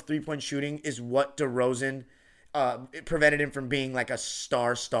lack of three-point shooting is what DeRozan... it prevented him from being like a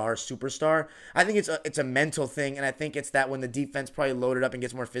superstar. I think it's a mental thing, and I think it's that when the defense probably loaded up and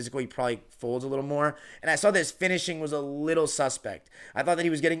gets more physical, he probably folds a little more. And I saw that his finishing was a little suspect. I thought that he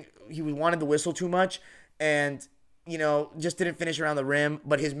wanted the whistle too much, and just didn't finish around the rim.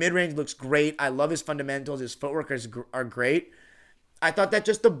 But his mid range looks great. I love his fundamentals. His footwork are great. I thought that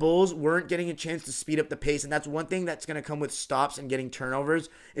just the Bulls weren't getting a chance to speed up the pace, and that's one thing that's going to come with stops and getting turnovers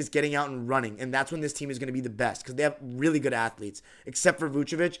is getting out and running, and that's when this team is going to be the best because they have really good athletes. Except for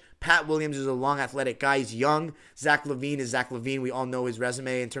Vucevic, Pat Williams is a long athletic guy. He's young. Zach LaVine is Zach LaVine. We all know his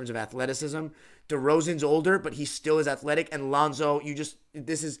resume in terms of athleticism. DeRozan's older, but he still is athletic, and Lonzo's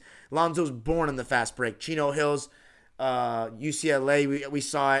born on the fast break. Chino Hills, UCLA, we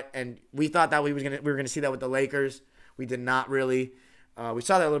saw it, and we thought that we were going to see that with the Lakers. We did not really. We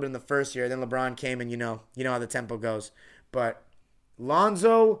saw that a little bit in the first year. Then LeBron came, and you know how the tempo goes. But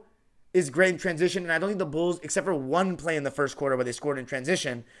Lonzo is great in transition, and I don't think the Bulls, except for one play in the first quarter where they scored in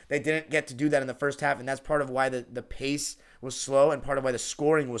transition, they didn't get to do that in the first half, and that's part of why the pace was slow and part of why the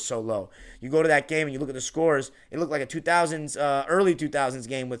scoring was so low. You go to that game and you look at the scores, it looked like a early 2000s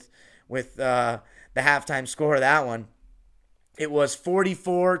game with the halftime score of that one. It was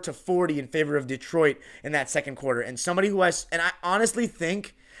 44-40 in favor of Detroit in that second quarter. And I honestly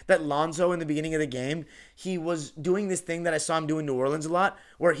think that Lonzo in the beginning of the game, he was doing this thing that I saw him do in New Orleans a lot,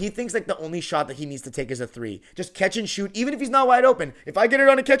 where he thinks like the only shot that he needs to take is a three. Just catch and shoot, even if he's not wide open. If I get it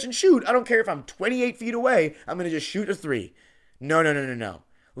on a catch and shoot, I don't care if I'm 28 feet away, I'm going to just shoot a three. No.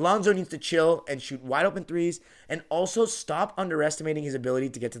 Lonzo needs to chill and shoot wide open threes and also stop underestimating his ability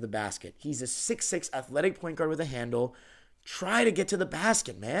to get to the basket. He's a 6'6" athletic point guard with a handle. Try to get to the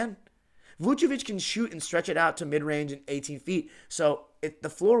basket, man. Vucevic can shoot and stretch it out to mid-range and 18 feet, so the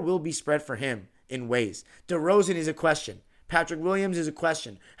floor will be spread for him in ways. DeRozan is a question. Patrick Williams is a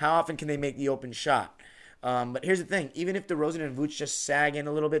question. How often can they make the open shot? But here's the thing. Even if DeRozan and Vooch just sag in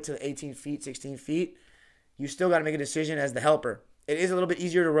a little bit to 18 feet, 16 feet, you still got to make a decision as the helper. It is a little bit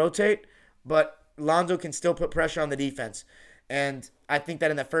easier to rotate, but Lonzo can still put pressure on the defense. And I think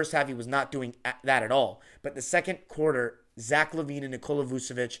that in the first half, he was not doing that at all. But the second quarter, Zach LaVine and Nikola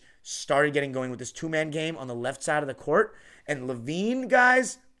Vucevic started getting going with this two-man game on the left side of the court. And LaVine,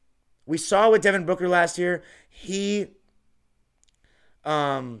 guys, we saw with Devin Booker last year.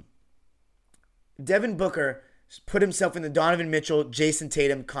 Devin Booker put himself in the Donovan Mitchell, Jason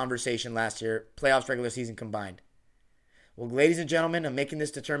Tatum conversation last year, playoffs, regular season combined. Well, ladies and gentlemen, I'm making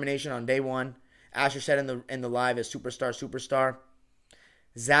this determination on day one. Asher said in the live as superstar.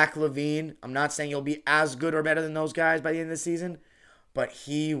 Zach LaVine, I'm not saying he'll be as good or better than those guys by the end of the season, but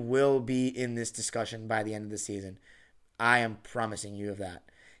he will be in this discussion by the end of the season. I am promising you of that.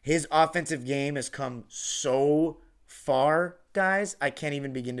 His offensive game has come so far, guys, I can't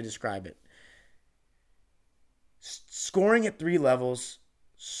even begin to describe it. Scoring at three levels,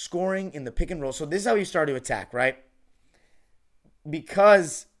 scoring in the pick and roll. So this is how he started to attack, right?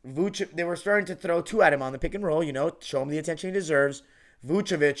 Because they were starting to throw two at him on the pick and roll, show him the attention he deserves.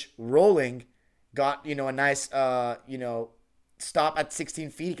 Vucevic rolling got, a nice, stop at 16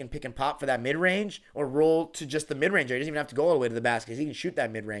 feet. He can pick and pop for that mid-range or roll to just the mid-range. He doesn't even have to go all the way to the basket. He can shoot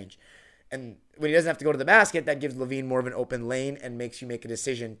that mid-range. And when he doesn't have to go to the basket, that gives LaVine more of an open lane and makes you make a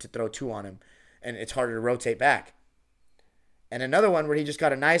decision to throw two on him. And it's harder to rotate back. And another one where he just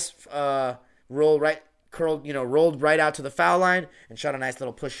got a nice roll right, rolled right out to the foul line and shot a nice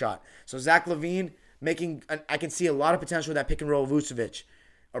little push shot. So Zach LaVine I can see a lot of potential with that pick and roll of Vucevic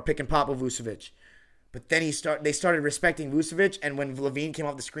or pick and pop of Vucevic. But then they started respecting Vucevic, and when LaVine came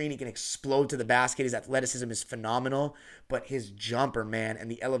off the screen, he can explode to the basket. His athleticism is phenomenal, but his jumper, man,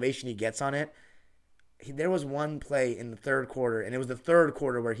 and the elevation he gets on it. There was one play in the third quarter, and it was the third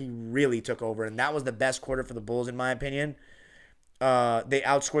quarter where he really took over, and that was the best quarter for the Bulls, in my opinion. they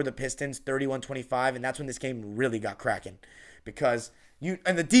outscored the Pistons 31-25, and that's when this game really got cracking. Because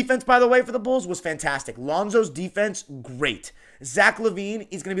and the defense, by the way, for the Bulls was fantastic. Lonzo's defense, great. Zach LaVine,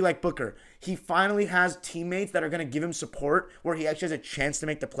 he's going to be like Booker. He finally has teammates that are going to give him support where he actually has a chance to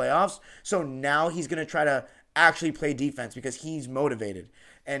make the playoffs. So now he's going to try to actually play defense because he's motivated.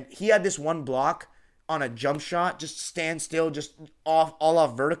 And he had this one block on a jump shot, just stand still, just all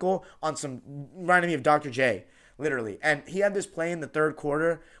off vertical on some, reminded me of Dr. J, literally. And he had this play in the third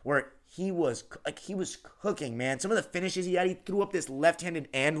quarter where he was cooking, man. Some of the finishes he had, he threw up this left-handed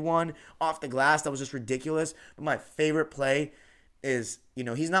and one off the glass that was just ridiculous. But my favorite play is,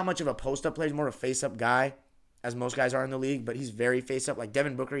 he's not much of a post-up player. He's more of a face-up guy, as most guys are in the league, but he's very face-up. Like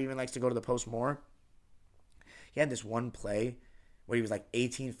Devin Booker even likes to go to the post more. He had this one play where he was like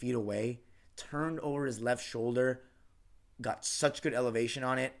 18 feet away, turned over his left shoulder, got such good elevation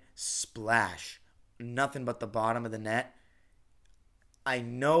on it, splash. Nothing but the bottom of the net. I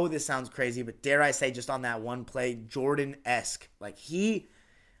know this sounds crazy, but dare I say, just on that one play, Jordan-esque. Like, he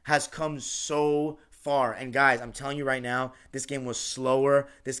has come so far. And guys, I'm telling you right now, this game was slower.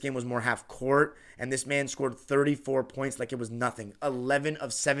 This game was more half court. And this man scored 34 points like it was nothing. 11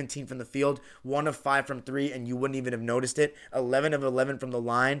 of 17 from the field, 1 of 5 from 3, and you wouldn't even have noticed it. 11 of 11 from the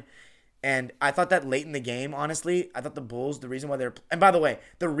line. And I thought that late in the game, honestly, I thought the Bulls, the reason why they're... And by the way,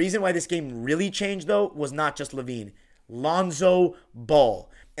 the reason why this game really changed, though, was not just LaVine. Lonzo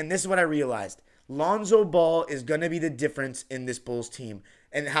Ball. And this is what I realized. Lonzo Ball is going to be the difference in this Bulls team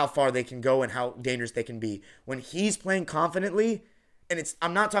and how far they can go and how dangerous they can be. When he's playing confidently, and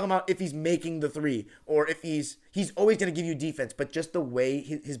I'm not talking about if he's making the three or if he's always going to give you defense, but just the way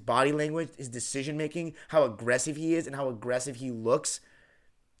his body language, his decision making, how aggressive he is and how aggressive he looks,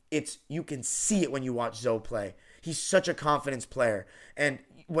 you can see it when you watch Zoe play. He's such a confidence player. And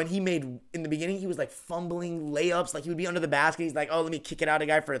when he made, in the beginning, he was like fumbling layups. Like he would be under the basket. He's like, oh, let me kick it out a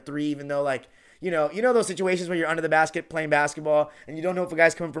guy for a three, even though like, you know those situations where you're under the basket playing basketball and you don't know if a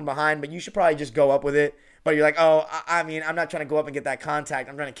guy's coming from behind, but you should probably just go up with it. But you're like, oh, I mean, I'm not trying to go up and get that contact.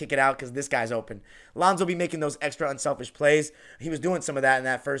 I'm trying to kick it out because this guy's open. Lonzo be making those extra unselfish plays. He was doing some of that in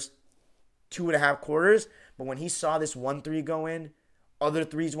that first 2.5 quarters. But when he saw this 1-3 go in, other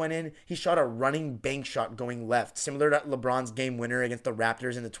threes went in. He shot a running bank shot going left, similar to LeBron's game winner against the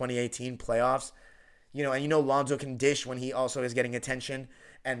Raptors in the 2018 playoffs. And Lonzo can dish when he also is getting attention.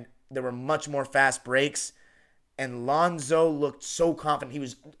 And there were much more fast breaks. And Lonzo looked so confident. He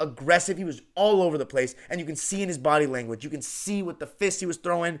was aggressive. He was all over the place. And you can see in his body language. You can see with the fist he was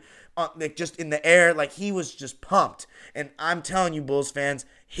throwing, like just in the air. Like he was just pumped. And I'm telling you, Bulls fans,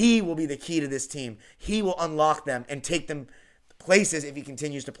 he will be the key to this team. He will unlock them and take them places if he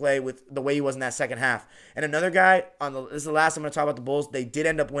continues to play with the way he was in that second half. And another guy, this is the last I'm going to talk about the Bulls. They did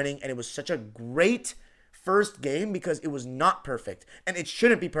end up winning, and it was such a great first game because it was not perfect. And it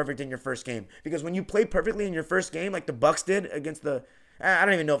shouldn't be perfect in your first game because when you play perfectly in your first game, like the Bucks did against I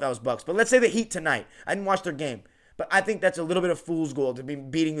don't even know if that was Bucks, but let's say the Heat tonight. I didn't watch their game, but I think that's a little bit of fool's gold to be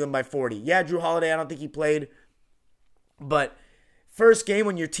beating them by 40. Yeah, Drew Holiday, I don't think he played, but first game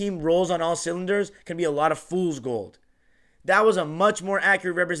when your team rolls on all cylinders can be a lot of fool's gold. That was a much more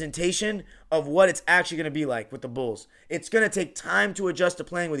accurate representation of what it's actually going to be like with the Bulls. It's going to take time to adjust to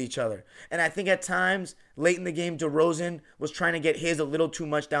playing with each other. And I think at times, late in the game, DeRozan was trying to get his a little too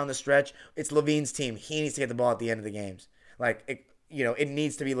much down the stretch. It's LaVine's team. He needs to get the ball at the end of the games. It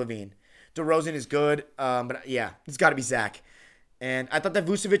needs to be LaVine. DeRozan is good, but yeah, it's got to be Zach. And I thought that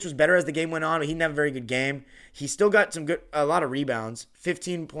Vucevic was better as the game went on, but he didn't have a very good game. He still got a lot of rebounds.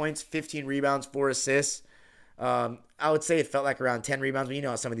 15 points, 15 rebounds, 4 assists. I would say it felt like around 10 rebounds, but you know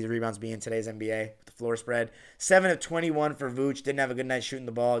how some of these rebounds be in today's NBA with the floor spread. 7 of 21 for Vooch. Didn't have a good night shooting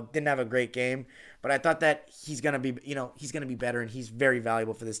the ball. Didn't have a great game, but I thought that he's going to be better, and he's very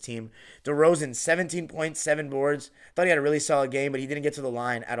valuable for this team. DeRozan, 17 points, 7 boards. Thought he had a really solid game, but he didn't get to the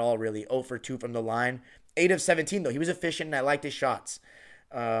line at all, really. 0 for 2 from the line. 8 of 17, though. He was efficient, and I liked his shots.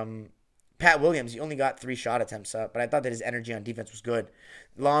 Pat Williams, he only got 3 shot attempts up, but I thought that his energy on defense was good.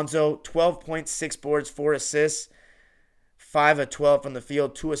 Lonzo, 12 points, 6 boards, 4 assists, 5 of 12 from the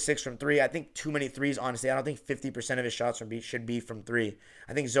field, 2 of 6 from 3. I think too many threes, honestly. I don't think 50% of his shots should be from 3.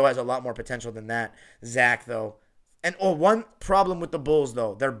 I think Zoe has a lot more potential than that. Zach, though. And one problem with the Bulls,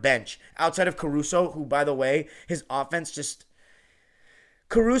 though, their bench. Outside of Caruso, who, by the way, his offense just...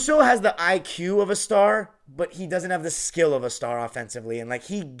 Caruso has the IQ of a star, but he doesn't have the skill of a star offensively. And,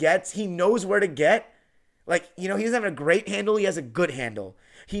 he knows where to get. He doesn't have a great handle. He has a good handle.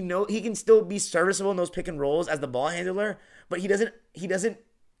 He can still be serviceable in those pick and rolls as the ball handler, but he doesn't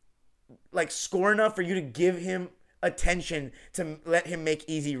score enough for you to give him attention to let him make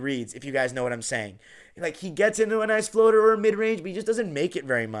easy reads, if you guys know what I'm saying. Like, he gets into a nice floater or a mid-range, but he just doesn't make it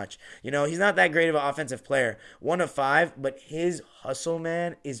very much. He's not that great of an offensive player. 1 of 5, but his hustle,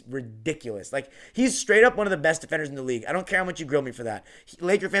 man, is ridiculous. Like, he's straight up one of the best defenders in the league. I don't care how much you grill me for that.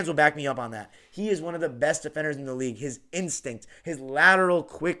 Laker fans will back me up on that. He is one of the best defenders in the league. His instinct, his lateral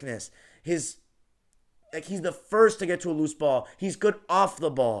quickness, he's the first to get to a loose ball. He's good off the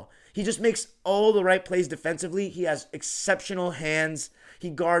ball. He just makes all the right plays defensively. He has exceptional hands. He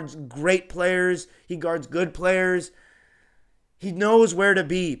guards great players. He guards good players. He knows where to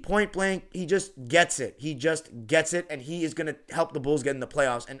be. Point blank, he just gets it. He just gets it, and he is going to help the Bulls get in the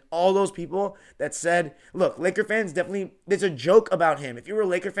playoffs. And all those people that said, look, Laker fans definitely, there's a joke about him. If you were a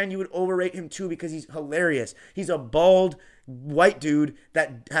Laker fan, you would overrate him too because he's hilarious. He's a bald, white dude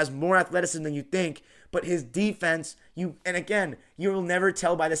that has more athleticism than you think. But his defense, you'll never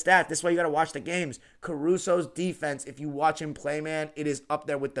tell by the stats. That's why you got to watch the games. Caruso's defense, if you watch him play, man, it is up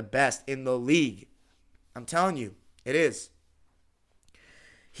there with the best in the league. I'm telling you, it is.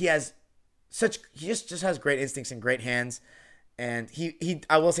 He just has great instincts and great hands. And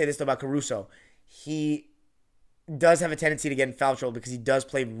I will say this though about Caruso. He does have a tendency to get in foul trouble because he does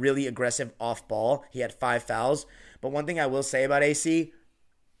play really aggressive off ball. He had 5 fouls. But one thing I will say about AC,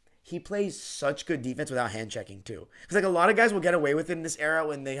 he plays such good defense without hand checking too. Because like a lot of guys will get away with it in this era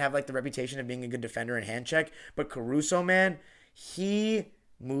when they have like the reputation of being a good defender and hand check. But Caruso, man, he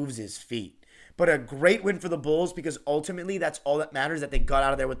moves his feet. But a great win for the Bulls because ultimately that's all that matters, that they got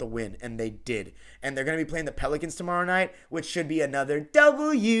out of there with the win, and they did. And they're going to be playing the Pelicans tomorrow night, which should be another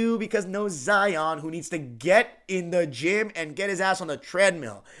W because no Zion, who needs to get in the gym and get his ass on the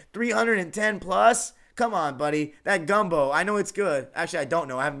treadmill. 310 plus. Come on, buddy. That gumbo, I know it's good. Actually, I don't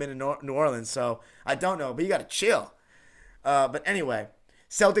know. I haven't been to New Orleans, so I don't know. But you got to chill. But anyway,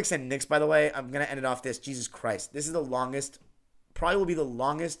 Celtics and Knicks, by the way, I'm going to end it off this. Jesus Christ. This is the longest, probably will be the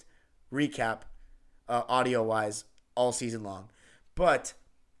longest recap audio-wise all season long. But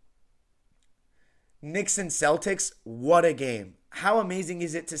Knicks and Celtics, what a game. How amazing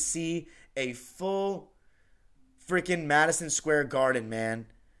is it to see a full freaking Madison Square Garden, man.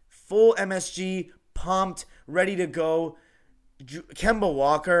 Full MSG, pumped, ready to go. Kemba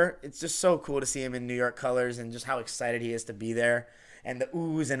Walker, it's just so cool to see him in New York colors and just how excited he is to be there. And the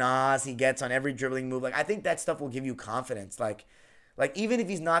oohs and ahs he gets on every dribbling move. Like, I think that stuff will give you confidence. Like even if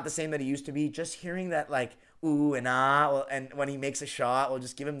he's not the same that he used to be, just hearing that like ooh and ah, and when he makes a shot will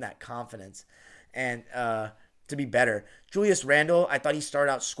just give him that confidence and to be better. Julius Randle, I thought he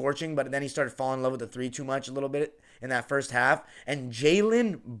started out scorching, but then he started falling in love with the three too much a little bit in that first half. And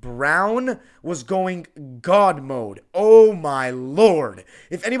Jaylen Brown was going God mode. Oh my Lord.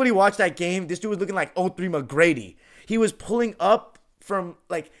 If anybody watched that game, this dude was looking like 03 McGrady. He was pulling up from,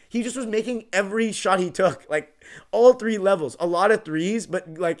 like, he just was making every shot he took, like, all 3 levels. A lot of threes,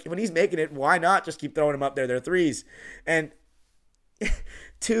 but, like, when he's making it, why not just keep throwing him up there? They're threes. And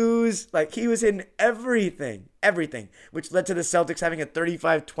twos, like, he was hitting everything, which led to the Celtics having a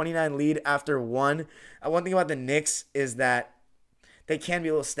 35-29 lead after one. One thing about the Knicks is that they can be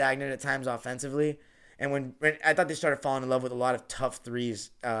a little stagnant at times offensively. And when I thought they started falling in love with a lot of tough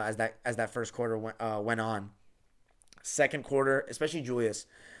threes as that first quarter went on. Second quarter, especially Julius.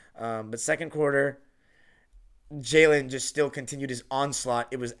 But second quarter, Jaylen just still continued his onslaught.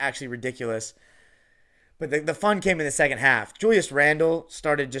 It was actually ridiculous. But the fun came in the second half. Julius Randle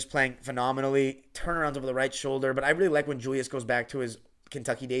started just playing phenomenally. Turnarounds over the right shoulder. But I really like when Julius goes back to his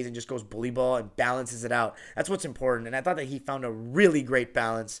Kentucky days and just goes bully ball and balances it out. That's what's important. And I thought that he found a really great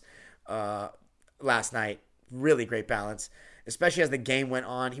balance last night. Really great balance. Especially as the game went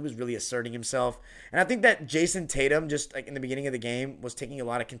on, he was really asserting himself. And I think that Jason Tatum, just like in the beginning of the game, was taking a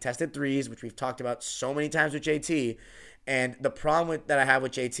lot of contested threes, which we've talked about so many times with JT. And the problem that I have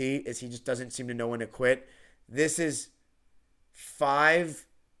with JT is he just doesn't seem to know when to quit. This is 5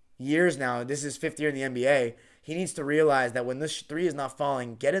 years now. This is 5th year in the NBA. He needs to realize that when this three is not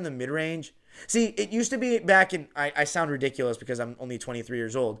falling, get in the mid-range. See, it used to be back in, I sound ridiculous because I'm only 23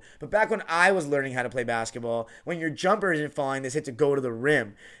 years old, but back when I was learning how to play basketball, when your jumper isn't falling, this hit to go to the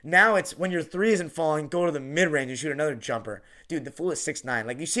rim. Now it's when your three isn't falling, go to the mid-range and shoot another jumper. Dude, the fool is 6'9".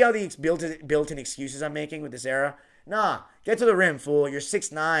 Like, you see all the built-in excuses I'm making with this era? Nah, get to the rim, fool. You're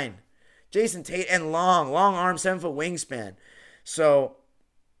 6'9". Jason Tatum, and long arm, 7-foot wingspan. So,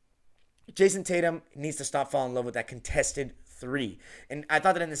 Jason Tatum needs to stop falling in love with that contested three. And I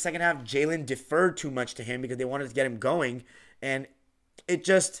thought that in the second half, Jaylen deferred too much to him because they wanted to get him going. And it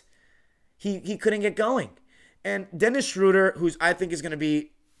just, he couldn't get going. And Dennis Schroeder, who's I think is going to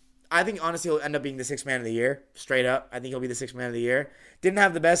be, I think honestly he'll end up being the 6th man of the year. Straight up. I think he'll be the 6th man of the year. Didn't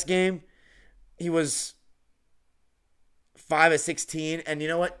have the best game. He was 5 of 16. And you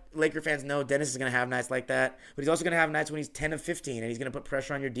know what? Laker fans know Dennis is going to have nights like that. But he's also going to have nights when he's 10 of 15, and he's going to put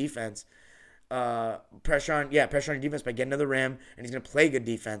pressure on your defense. Pressure on your defense by getting to the rim, and he's going to play good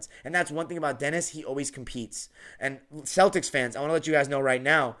defense. And that's one thing about Dennis. He always competes. And Celtics fans, I want to let you guys know right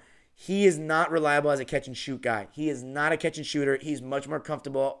now, he is not reliable as a catch-and-shoot guy. He is not a catch-and-shooter. He's much more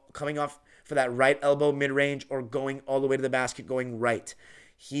comfortable coming off for that right elbow mid-range or going all the way to the basket going right.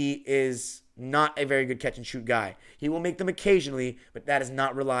 He is not a very good catch-and-shoot guy. He will make them occasionally, but that is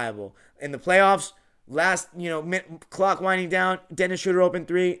not reliable. In the playoffs, clock winding down, Dennis Schroeder open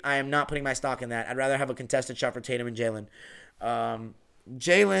three, I am not putting my stock in that. I'd rather have a contested shot for Tatum and Jalen.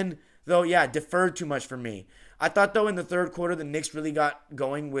 Jalen, though, deferred too much for me. I thought, though, in the third quarter, the Knicks really got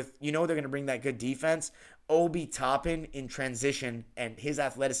going with, they're going to bring that good defense. Obi Toppin in transition, and his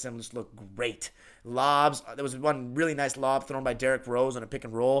athleticism just looked great. Lobs, there was one really nice lob thrown by Derrick Rose on a pick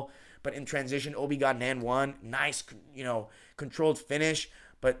and roll, but in transition, Obi got an and one. Nice, controlled finish.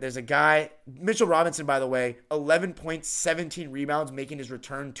 But there's a guy, Mitchell Robinson, by the way, 11 points, 17 rebounds, making his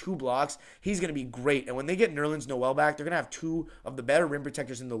return, 2 blocks. He's going to be great. And when they get Nerlens Noel back, they're going to have 2 of the better rim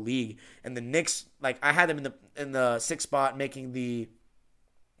protectors in the league. And the Knicks, I had them in the 6th spot, making the,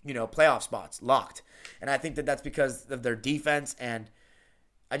 playoff spots locked. And I think that that's because of their defense. And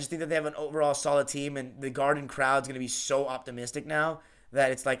I just think that they have an overall solid team. And the Garden crowd's going to be so optimistic now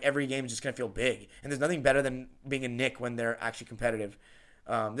that it's like every game is just going to feel big. And there's nothing better than being a Knick when they're actually competitive.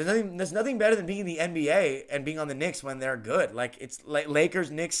 There's nothing better than being in the NBA and being on the Knicks when they're good. It's like Lakers,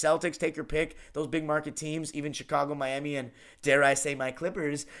 Knicks, Celtics, take your pick. Those big market teams, even Chicago, Miami, and dare I say my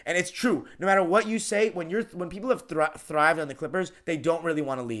Clippers. And it's true. No matter what you say, when people have thrived on the Clippers, they don't really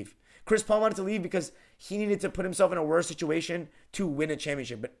want to leave. Chris Paul wanted to leave because he needed to put himself in a worse situation to win a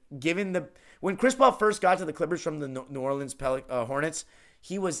championship. But when Chris Paul first got to the Clippers from the New Orleans Hornets,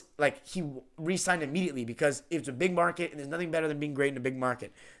 he re-signed immediately because it's a big market and there's nothing better than being great in a big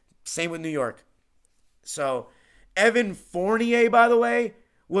market. Same with New York. So Evan Fournier, by the way,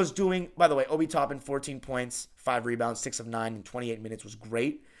 Obi Toppin, 14 points, 5 rebounds, 6 of 9 in 28 minutes was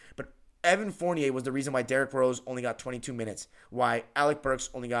great. But Evan Fournier was the reason why Derrick Rose only got 22 minutes, why Alec Burks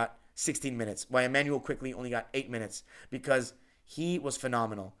only got 16 minutes, why Emmanuel Quickley only got 8 minutes, because he was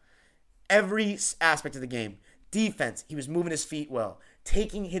phenomenal. Every aspect of the game. Defense, he was moving his feet well,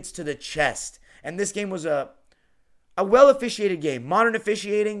 taking hits to the chest. And this game was a well-officiated game. Modern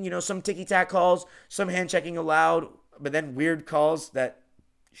officiating, some ticky-tack calls, some hand-checking allowed, but then weird calls that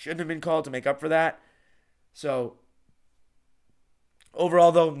shouldn't have been called to make up for that. So,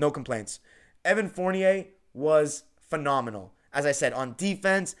 overall, though, no complaints. Evan Fournier was phenomenal. As I said, on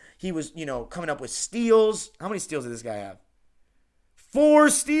defense, he was, coming up with steals. How many steals did this guy have? 4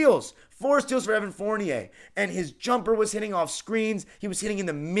 steals. 4 steals for Evan Fournier. And his jumper was hitting off screens. He was hitting in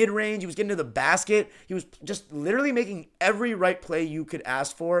the mid-range. He was getting to the basket. He was just literally making every right play you could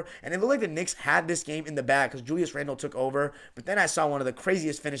ask for. And it looked like the Knicks had this game in the bag because Julius Randle took over. But then I saw one of the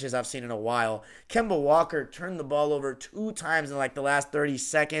craziest finishes I've seen in a while. Kemba Walker turned the ball over 2 times in the last 30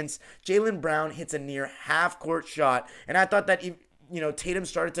 seconds. Jaylen Brown hits a near half-court shot. And I thought that, Tatum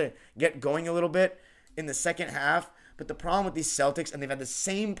started to get going a little bit in the second half. But the problem with these Celtics, and they've had the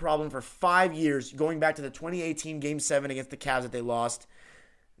same problem for 5 years, going back to the 2018 Game 7 against the Cavs that they lost,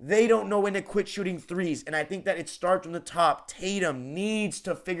 they don't know when to quit shooting threes. And I think that it starts from the top. Tatum needs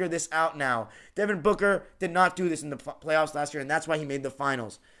to figure this out now. Devin Booker did not do this in the playoffs last year, and that's why he made the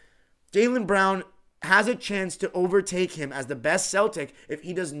finals. Jaylen Brown has a chance to overtake him as the best Celtic if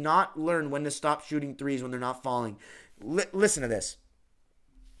he does not learn when to stop shooting threes when they're not falling. Listen to this.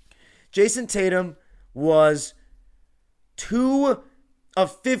 Jason Tatum was 2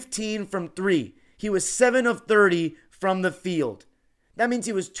 of 15 from 3. He was 7 of 30 from the field. That means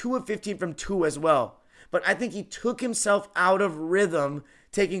he was 2 of 15 from 2 as well. But I think he took himself out of rhythm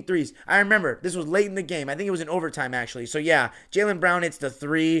taking threes. I remember, this was late in the game. I think it was in overtime, actually. So, yeah, Jaylen Brown hits the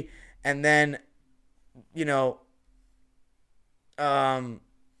 3, and then, he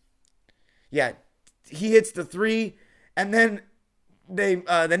hits the 3, and then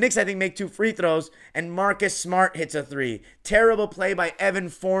the Knicks, I think, make 2 free throws, and Marcus Smart hits a 3. Terrible play by Evan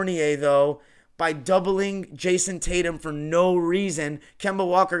Fournier, though, by doubling Jason Tatum for no reason. Kemba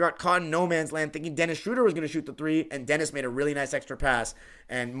Walker got caught in no man's land thinking Dennis Schroeder was going to shoot the 3, and Dennis made a really nice extra pass,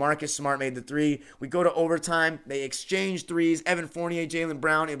 and Marcus Smart made the 3. We go to overtime. They exchange threes. Evan Fournier, Jaylen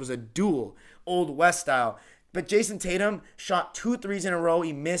Brown. It was a duel, Old West style. But Jason Tatum shot 2 threes in a row.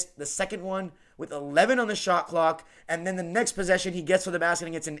 He missed the second one with 11 on the shot clock, and then the next possession he gets to the basket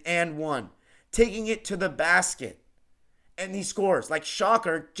and gets an and one, taking it to the basket, and he scores.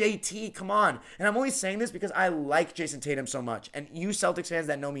 Shocker, JT, come on. And I'm only saying this because I like Jason Tatum so much, and you Celtics fans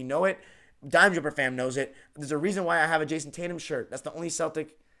that know me know it. Dime Dripper fam knows it. There's a reason why I have a Jason Tatum shirt. That's the only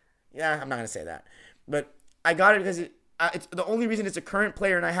Celtic. Yeah, I'm not going to say that. But I got it because it's the only reason it's a current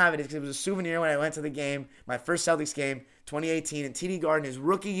player and I have it is because it was a souvenir when I went to the game, my first Celtics game, 2018, in TD Garden, his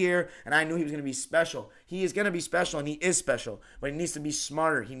rookie year, and I knew he was going to be special. He is going to be special, and he is special, but he needs to be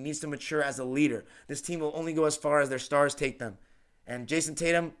smarter. He needs to mature as a leader. This team will only go as far as their stars take them. And Jason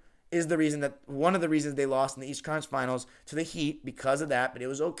Tatum is one of the reasons they lost in the East Conference Finals to the Heat because of that, but it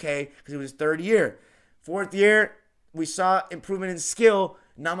was okay because it was his third year. Fourth year, we saw improvement in skill,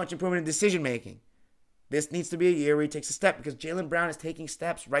 not much improvement in decision making. This needs to be a year where he takes a step because Jaylen Brown is taking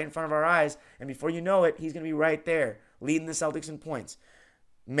steps right in front of our eyes, and before you know it, he's going to be right there, leading the Celtics in points.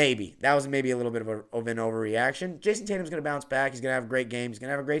 Maybe. That was maybe a little bit of an overreaction. Jason Tatum's going to bounce back. He's going to have a great game. He's going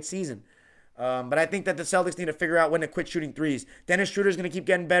to have a great season. But I think that the Celtics need to figure out when to quit shooting threes. Dennis Schroeder's going to keep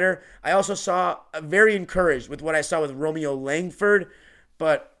getting better. I also saw very encouraged with what I saw with Romeo Langford,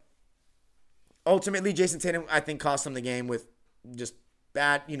 but ultimately Jason Tatum, I think, cost him the game with just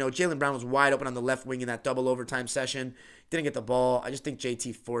bad. Jaylen Brown was wide open on the left wing in that double overtime session. Didn't get the ball. I just think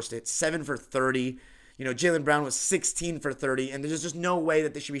JT forced it. 7 for 30. Jaylen Brown was 16 for 30, and there's just no way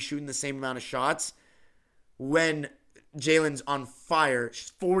that they should be shooting the same amount of shots when Jaylen's on fire.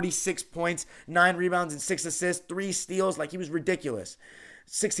 46 points, 9 rebounds and 6 assists, 3 steals. He was ridiculous.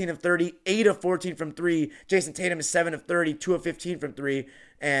 16 of 30, 8 of 14 from 3. Jason Tatum is 7 of 30, 2 of 15 from 3.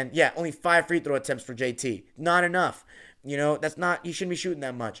 And yeah, only 5 free throw attempts for JT. Not enough. That's not, you shouldn't be shooting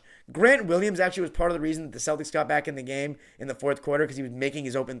that much. Grant Williams actually was part of the reason that the Celtics got back in the game in the fourth quarter because he was making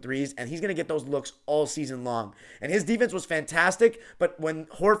his open threes, and he's going to get those looks all season long. And his defense was fantastic, but when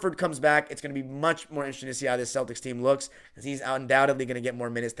Horford comes back, it's going to be much more interesting to see how this Celtics team looks because he's undoubtedly going to get more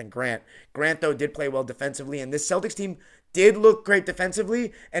minutes than Grant. Grant, though, did play well defensively, and this Celtics team did look great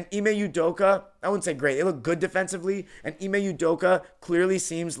defensively, and Ime Udoka, I wouldn't say great, they look good defensively, and Ime Udoka clearly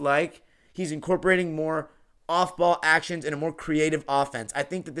seems like he's incorporating more off-ball actions and a more creative offense. I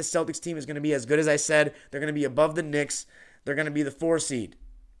think that this Celtics team is going to be as good as I said. They're going to be above the Knicks. They're going to be the 4 seed.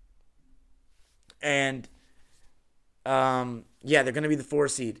 And, they're going to be the 4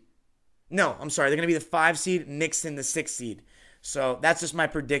 seed. No, I'm sorry. They're going to be the 5 seed, Knicks in the 6 seed. So that's just my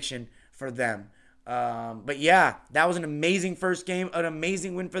prediction for them. But yeah, that was an amazing first game, an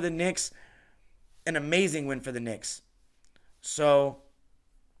amazing win for the Knicks. So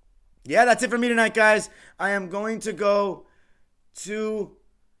yeah, that's it for me tonight, guys. I am going to go to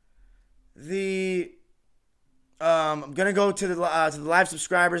the I'm going to go to the live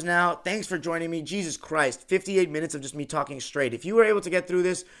subscribers now. Thanks for joining me. Jesus Christ, 58 minutes of just me talking straight. If you were able to get through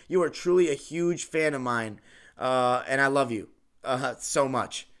this, you are truly a huge fan of mine. And I love you so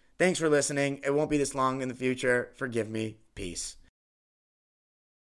much. Thanks for listening. It won't be this long in the future. Forgive me. Peace.